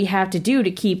did what we have to do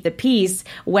to keep the peace,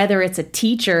 whether it's a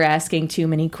teacher asking too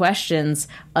many questions,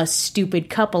 a stupid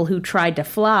couple who tried to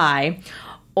fly,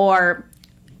 or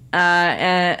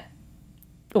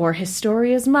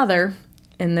Historia's mother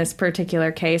in this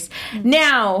particular case.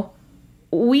 Now,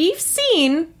 we've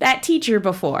seen that teacher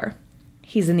before.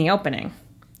 He's in the opening.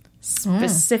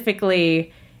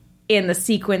 Specifically in the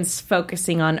sequence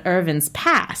focusing on Irvin's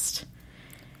past.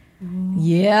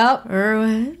 Yep.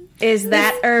 Irwin. Is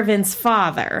that Irvin's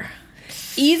father?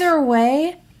 Either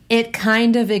way, it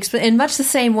kind of, in much the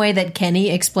same way that Kenny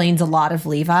explains a lot of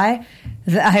Levi,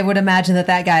 I would imagine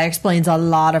that guy explains a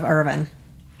lot of Irvin.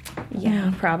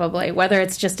 Yeah, probably. Whether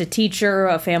it's just a teacher,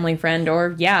 a family friend,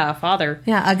 or, a father.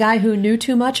 Yeah, a guy who knew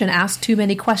too much and asked too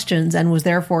many questions and was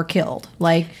therefore killed.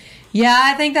 Like, yeah,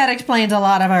 I think that explains a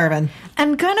lot of Irvin.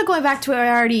 And kind of going back to what I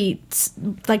already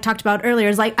talked about earlier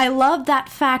is I love that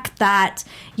fact that,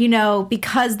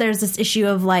 because there's this issue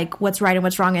of what's right and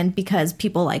what's wrong, and because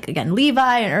people again,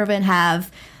 Levi and Irvin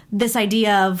have this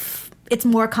idea of it's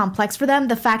more complex for them.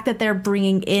 The fact that they're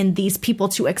bringing in these people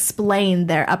to explain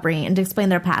their upbringing and to explain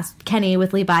their past. Kenny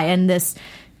with Levi and this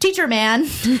teacher man,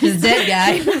 this dead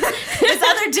guy, this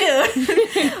other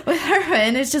dude with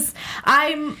Irvin. It's just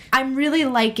I'm really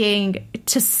liking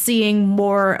to seeing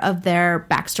more of their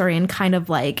backstory and kind of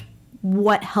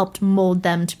what helped mold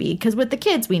them to be. Because with the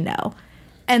kids, we know,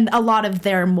 and a lot of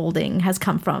their molding has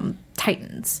come from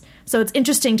Titans. So it's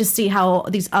interesting to see how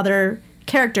these other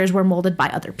characters were molded by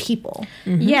other people.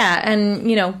 Mm-hmm. Yeah,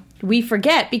 and we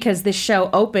forget because this show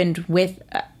opened with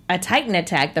a Titan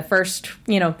attack. The first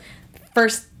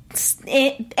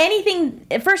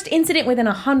incident within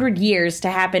 100 years to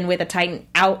happen with a Titan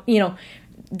out,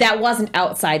 that wasn't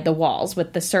outside the walls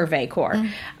with the Survey Corps. So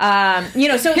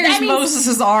here's that means,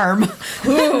 Moses' arm.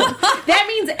 That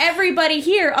means everybody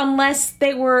here, unless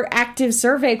they were active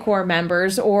Survey Corps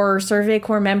members or Survey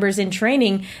Corps members in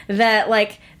training, that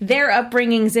their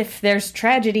upbringings, if there's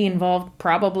tragedy involved,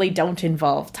 probably don't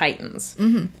involve Titans.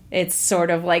 Mm-hmm. It's sort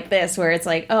of like this, where it's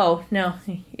oh, no,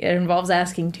 it involves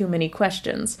asking too many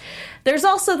questions. There's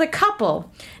also the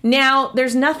couple. Now,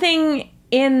 there's nothing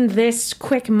in this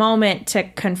quick moment to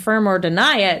confirm or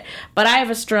deny it, but I have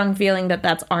a strong feeling that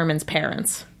that's Armin's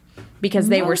parents. Because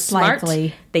they were smart.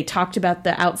 Likely. They talked about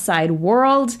the outside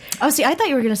world. Oh, see, I thought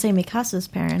you were going to say Mikasa's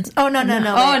parents. Oh, no.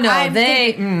 Oh, no,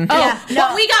 they...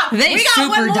 Well, we got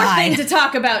one more thing to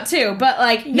talk about, too. But,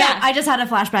 I just had a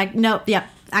flashback. Nope, yep,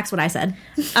 that's what I said.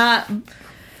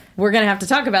 We're going to have to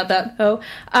talk about that.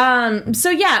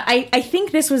 I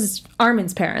think this was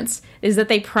Armin's parents, is that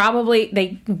they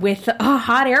with a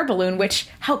hot air balloon, which,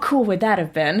 how cool would that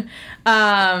have been?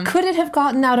 Could it have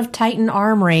gotten out of Titan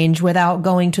arm range without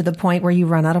going to the point where you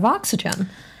run out of oxygen?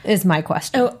 Is my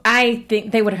question. Oh, I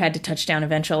think they would have had to touch down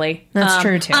eventually. That's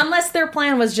true, too. Unless their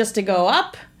plan was just to go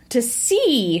up to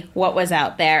see what was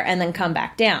out there and then come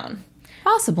back down.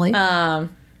 Possibly.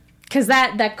 Because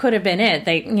that could have been it.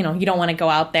 They, you don't want to go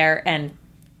out there and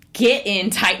get in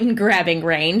Titan grabbing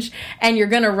range, and you're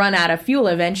going to run out of fuel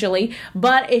eventually.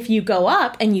 But if you go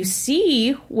up and you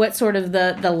see what sort of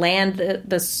the land,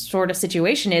 the sort of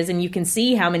situation is, and you can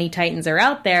see how many Titans are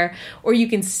out there, or you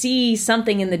can see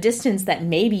something in the distance that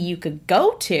maybe you could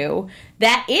go to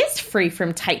that is free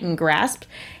from Titan grasp,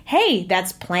 hey,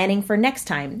 that's planning for next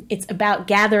time. It's about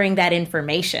gathering that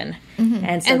information. Mm-hmm.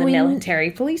 And so the military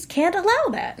police can't allow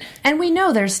that. And we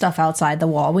know there's stuff outside the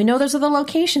wall. We know there's other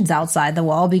locations outside the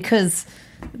wall because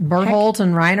Bertholdt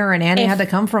and Reiner and Annie had to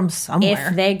come from somewhere.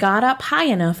 If they got up high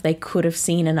enough, they could have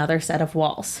seen another set of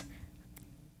walls.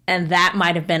 And that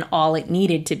might have been all it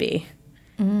needed to be.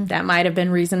 Mm. That might have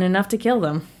been reason enough to kill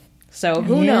them. So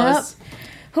who knows?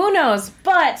 Who knows?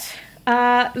 But...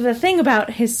 the thing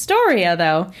about Historia,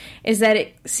 though, is that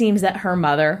it seems that her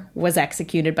mother was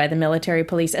executed by the military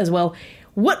police as well.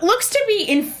 What looks to be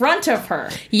in front of her.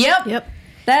 Yep.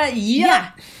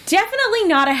 Yeah. Definitely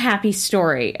not a happy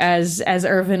story, as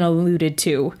Irvin alluded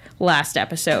to last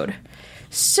episode.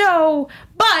 So,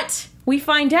 but we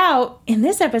find out in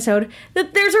this episode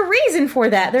that there's a reason for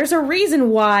that. There's a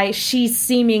reason why she's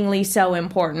seemingly so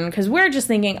important. Because we're just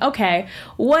thinking, okay,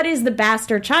 what is the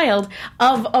bastard child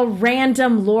of a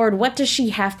random lord? What does she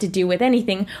have to do with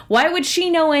anything? Why would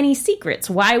she know any secrets?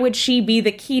 Why would she be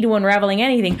the key to unraveling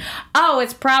anything? Oh,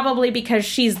 it's probably because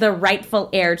she's the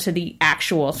rightful heir to the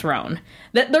actual throne.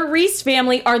 That the Reese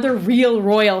family are the real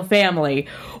royal family.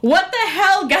 What the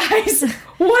hell, guys?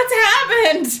 What's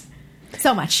happened?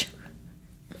 So much.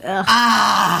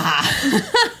 I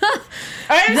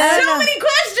have so many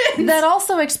questions. That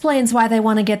also explains why they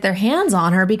want to get their hands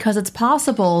on her, because it's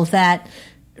possible that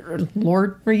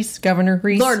Lord Reese, Governor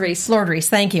Reese, Lord Reese,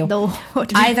 thank you,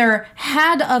 either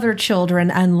had other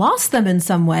children and lost them in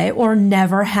some way, or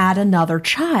never had another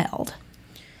child.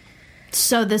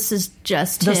 So this is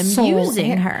just him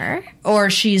using her,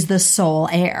 or she's the sole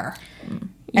heir.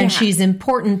 and Yeah. she's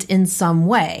important in some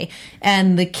way.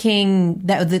 And the king,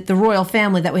 the royal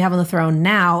family that we have on the throne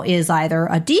now is either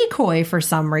a decoy for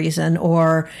some reason,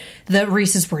 or the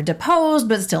Rheeses were deposed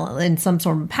but still in some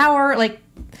sort of power. Like,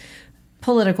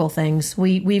 political things.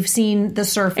 We've seen the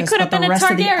surface. It could have but been the a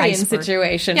rest of the Targaryen iceberg.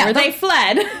 situation Yeah, where but- they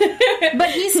fled. But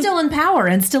he's still in power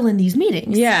and still in these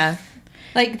meetings. Yeah.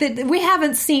 Like,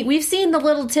 we've seen the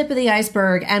little tip of the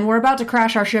iceberg, and we're about to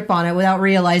crash our ship on it without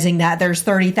realizing that there's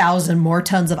 30,000 more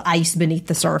tons of ice beneath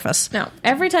the surface. No,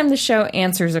 every time the show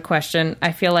answers a question,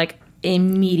 I feel like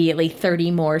immediately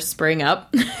 30 more spring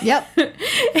up. Yep. And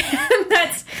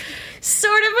that's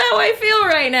sort of how I feel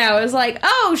right now. It's like,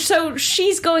 oh, so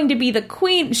she's going to be the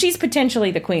queen. She's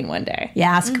potentially the queen one day.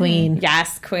 Yes, queen.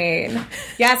 Yes, queen.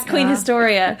 Yes, Queen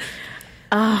Historia.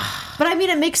 But I mean,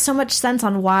 it makes so much sense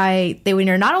on why they win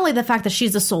her. Not only the fact that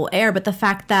she's the sole heir, but the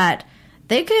fact that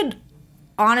they could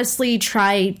honestly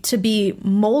try to be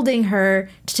molding her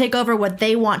to take over what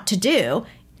they want to do,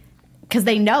 because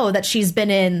they know that she's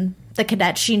been in the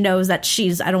cadet. She knows that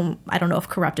she's I don't know if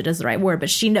corrupted is the right word, but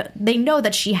they know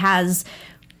that she has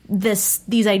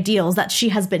these ideals that she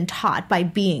has been taught by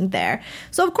being there.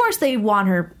 So of course they want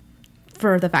her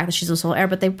for the fact that she's a sole heir,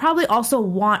 but they probably also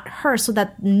want her so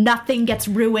that nothing gets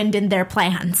ruined in their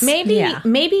plans.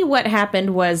 Maybe what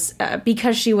happened was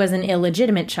because she was an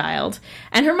illegitimate child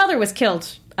and her mother was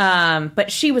killed,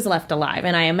 but she was left alive,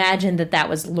 and I imagine that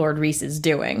was Lord Rheese's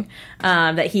doing.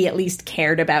 That he at least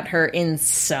cared about her in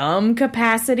some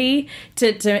capacity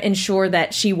to ensure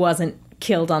that she wasn't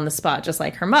killed on the spot, just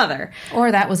like her mother.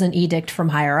 Or that was an edict from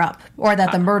higher up. Or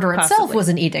that the murder itself was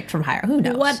an edict from higher. Who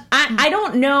knows? I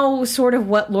don't know sort of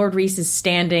what Lord Rheese's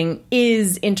standing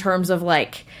is in terms of,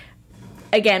 like,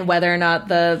 again, whether or not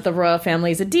the royal family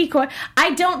is a decoy.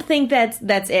 I don't think that's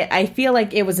it. I feel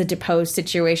like it was a deposed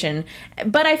situation.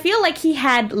 But I feel like he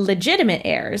had legitimate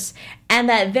heirs, and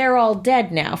that they're all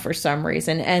dead now for some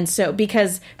reason. And so,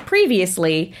 because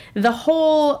previously, the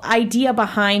whole idea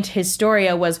behind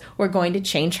Historia was, we're going to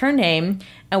change her name,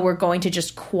 and we're going to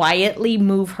just quietly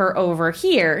move her over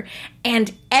here.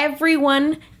 And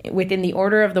everyone within the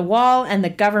Order of the Wall and the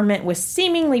government was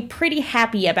seemingly pretty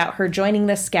happy about her joining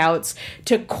the Scouts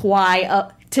to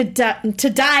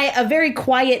die a very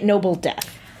quiet, noble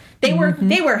death. They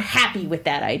were happy with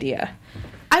that idea.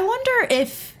 I wonder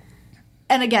if,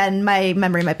 and again, my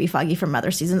memory might be foggy from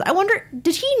other seasons, I wonder,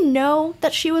 did he know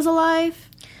that she was alive?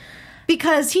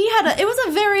 Because it was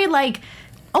a very, like,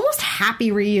 almost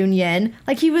happy reunion.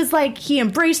 Like, he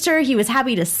embraced her, he was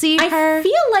happy to see her. I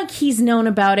feel like he's known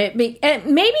about it.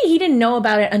 Maybe he didn't know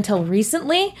about it until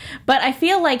recently, but I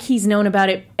feel like he's known about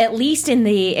it at least in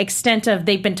the extent of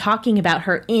they've been talking about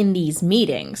her in these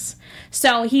meetings.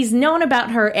 So he's known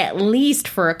about her at least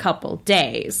for a couple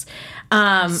days.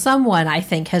 Someone, I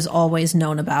think, has always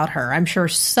known about her. I'm sure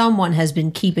someone has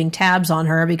been keeping tabs on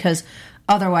her, because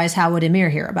otherwise, how would Emir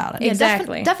hear about it?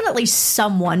 Exactly. Definitely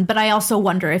someone, but I also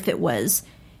wonder if it was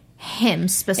him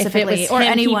specifically, was or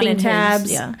him anyone keeping in tabs.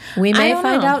 his... Yeah. We may don't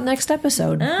find know. out next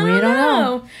episode. We don't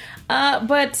know.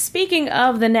 But speaking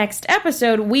of the next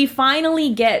episode, we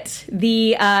finally get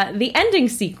the ending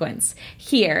sequence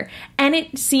here, and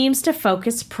it seems to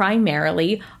focus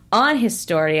primarily on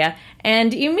Historia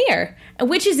and Ymir,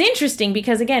 which is interesting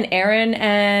because, again, Aaron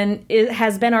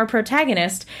has been our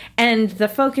protagonist, and the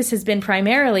focus has been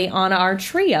primarily on our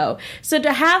trio. So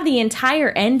to have the entire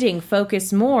ending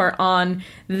focus more on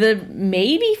the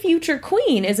maybe future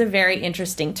queen is a very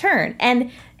interesting turn,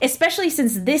 and especially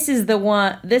since this is the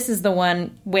one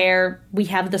where we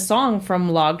have the song from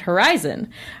Linked Horizon,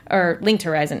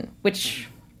 which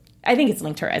I think it's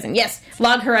Linked Horizon. Yes,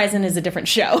 Log Horizon is a different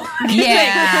show.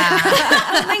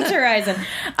 Yeah. Linked Horizon.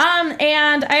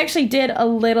 And I actually did a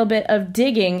little bit of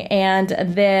digging, and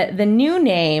the new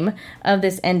name of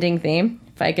this ending theme,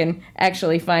 if I can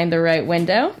actually find the right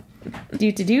window,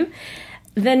 the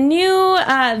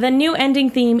new ending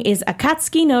theme is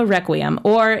Akatsuki no Requiem,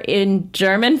 or in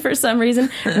German for some reason,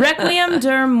 Requiem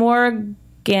der Morgenrote.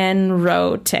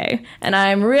 And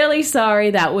I'm really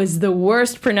sorry, that was the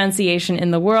worst pronunciation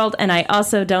in the world, and I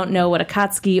also don't know what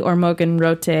Akatsuki or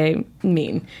Morgenrote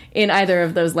mean in either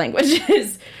of those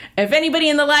languages. If anybody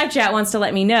in the live chat wants to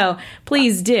let me know,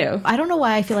 please do. I don't know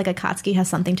why I feel like Akatsuki has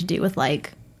something to do with,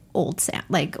 like, old-time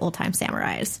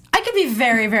samurais. I could be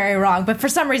very, very wrong, but for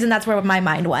some reason that's where my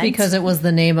mind went. Because it was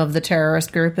the name of the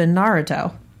terrorist group in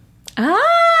Naruto.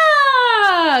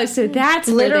 Oh, so that's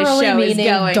Literally where the show is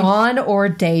meaning going. dawn or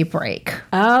daybreak.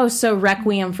 Oh, so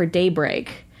Requiem for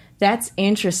Daybreak. That's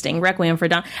interesting. Requiem for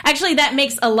Dawn. Actually, that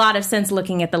makes a lot of sense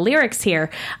looking at the lyrics here.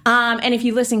 And if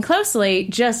you listen closely,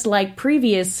 just like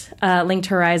previous Linked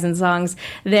Horizon songs,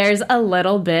 there's a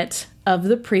little bit of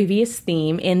the previous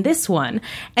theme in this one.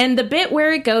 And the bit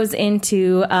where it goes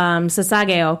into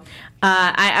Sasageo,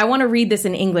 I want to read this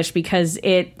in English because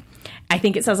I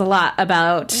think it says a lot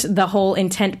about the whole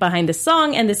intent behind the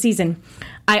song and the season.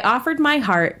 I offered my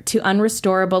heart to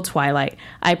unrestorable twilight.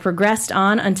 I progressed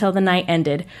on until the night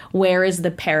ended. Where is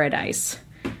the paradise?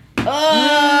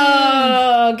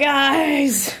 Oh,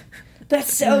 guys.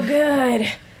 That's so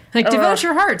good. Like, devote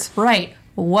your hearts. Right.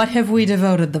 What have we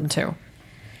devoted them to?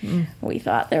 We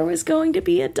thought there was going to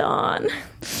be a dawn.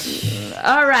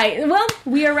 All right. Well,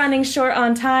 we are running short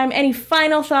on time. Any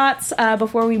final thoughts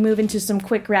before we move into some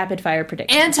quick rapid-fire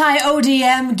predictions?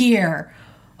 Anti-ODM gear.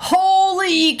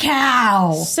 Holy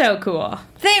cow. So cool.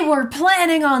 They were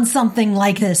planning on something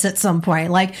like this at some point.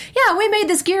 Like, yeah, we made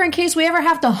this gear in case we ever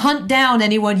have to hunt down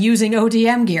anyone using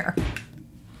ODM gear.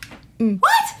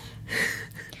 What?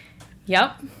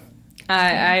 Yep.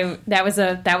 That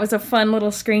was a fun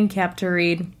little screen cap to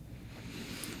read.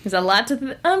 There's a lot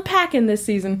to unpack in this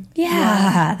season.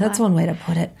 Yeah, that's one way to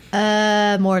put it.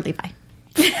 More Levi.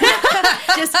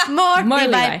 Just more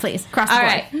Levi, please. Cross the board. All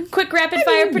right. Quick rapid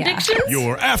fire predictions.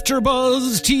 Your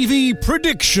AfterBuzz TV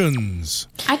predictions.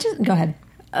 Go ahead.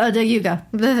 There you go.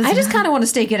 I just kind of want to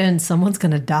stake it in. Someone's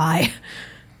going to die.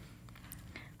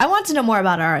 I want to know more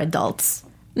about our adults.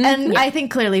 And I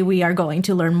think clearly we are going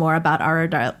to learn more about our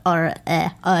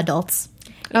adults.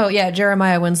 Oh, yeah,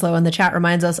 Jeremiah Winslow in the chat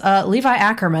reminds us, Levi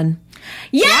Ackerman.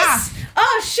 Yes! Yeah.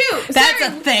 Oh, shoot. That's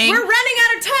a thing. We're running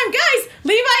out of time. Guys,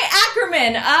 Levi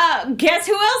Ackerman. Guess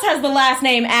who else has the last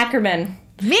name Ackerman?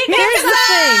 Here's the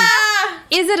thing.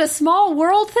 Is it a small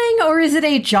world thing or is it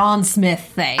a John Smith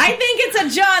thing? I think it's a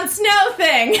Jon Snow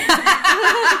thing. So,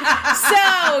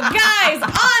 guys,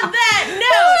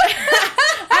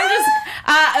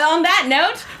 on that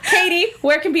note, Katie,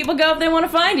 where can people go if they want to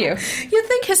find you? You'd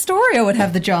think Historia would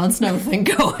have the Jon Snow thing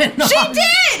going on. She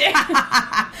did!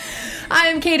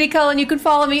 I'm Katie Cullen. You can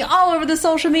follow me all over the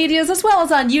social medias as well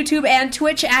as on YouTube and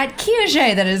Twitch at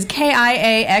Kiaxet. That is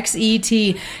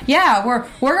Kiaxet. Yeah, we're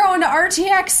going to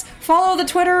RTX. Follow the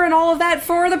Twitter and all of that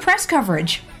for the press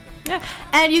coverage. Yeah.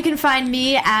 And you can find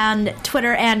me on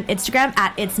Twitter and Instagram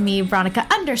at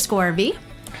itsme_Veronica_V.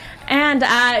 And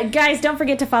guys, don't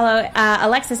forget to follow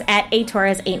Alexis at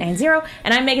atorres890.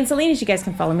 And I'm Megan Salinas. You guys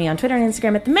can follow me on Twitter and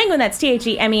Instagram at themenguin. That's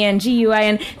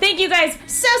TheMenguin. Thank you guys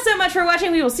so much for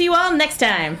watching. We will see you all next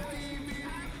time.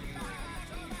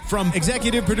 From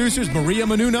executive producers Maria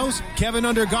Menounos, Kevin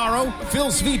Undergaro, Phil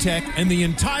Svitek, and the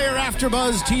entire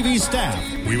AfterBuzz TV staff,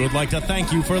 we would like to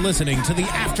thank you for listening to the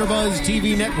AfterBuzz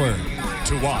TV network.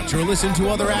 To watch or listen to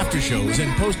other after shows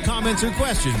and post comments or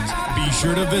questions, be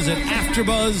sure to visit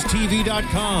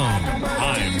AfterBuzzTV.com.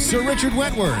 I'm Sir Richard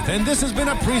Wentworth, and this has been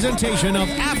a presentation of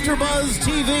AfterBuzz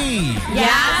TV.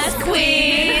 Yes,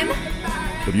 Queen!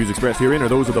 The views expressed herein are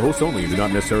those of the hosts only and do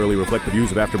not necessarily reflect the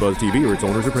views of AfterBuzz TV or its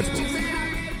owners or principals.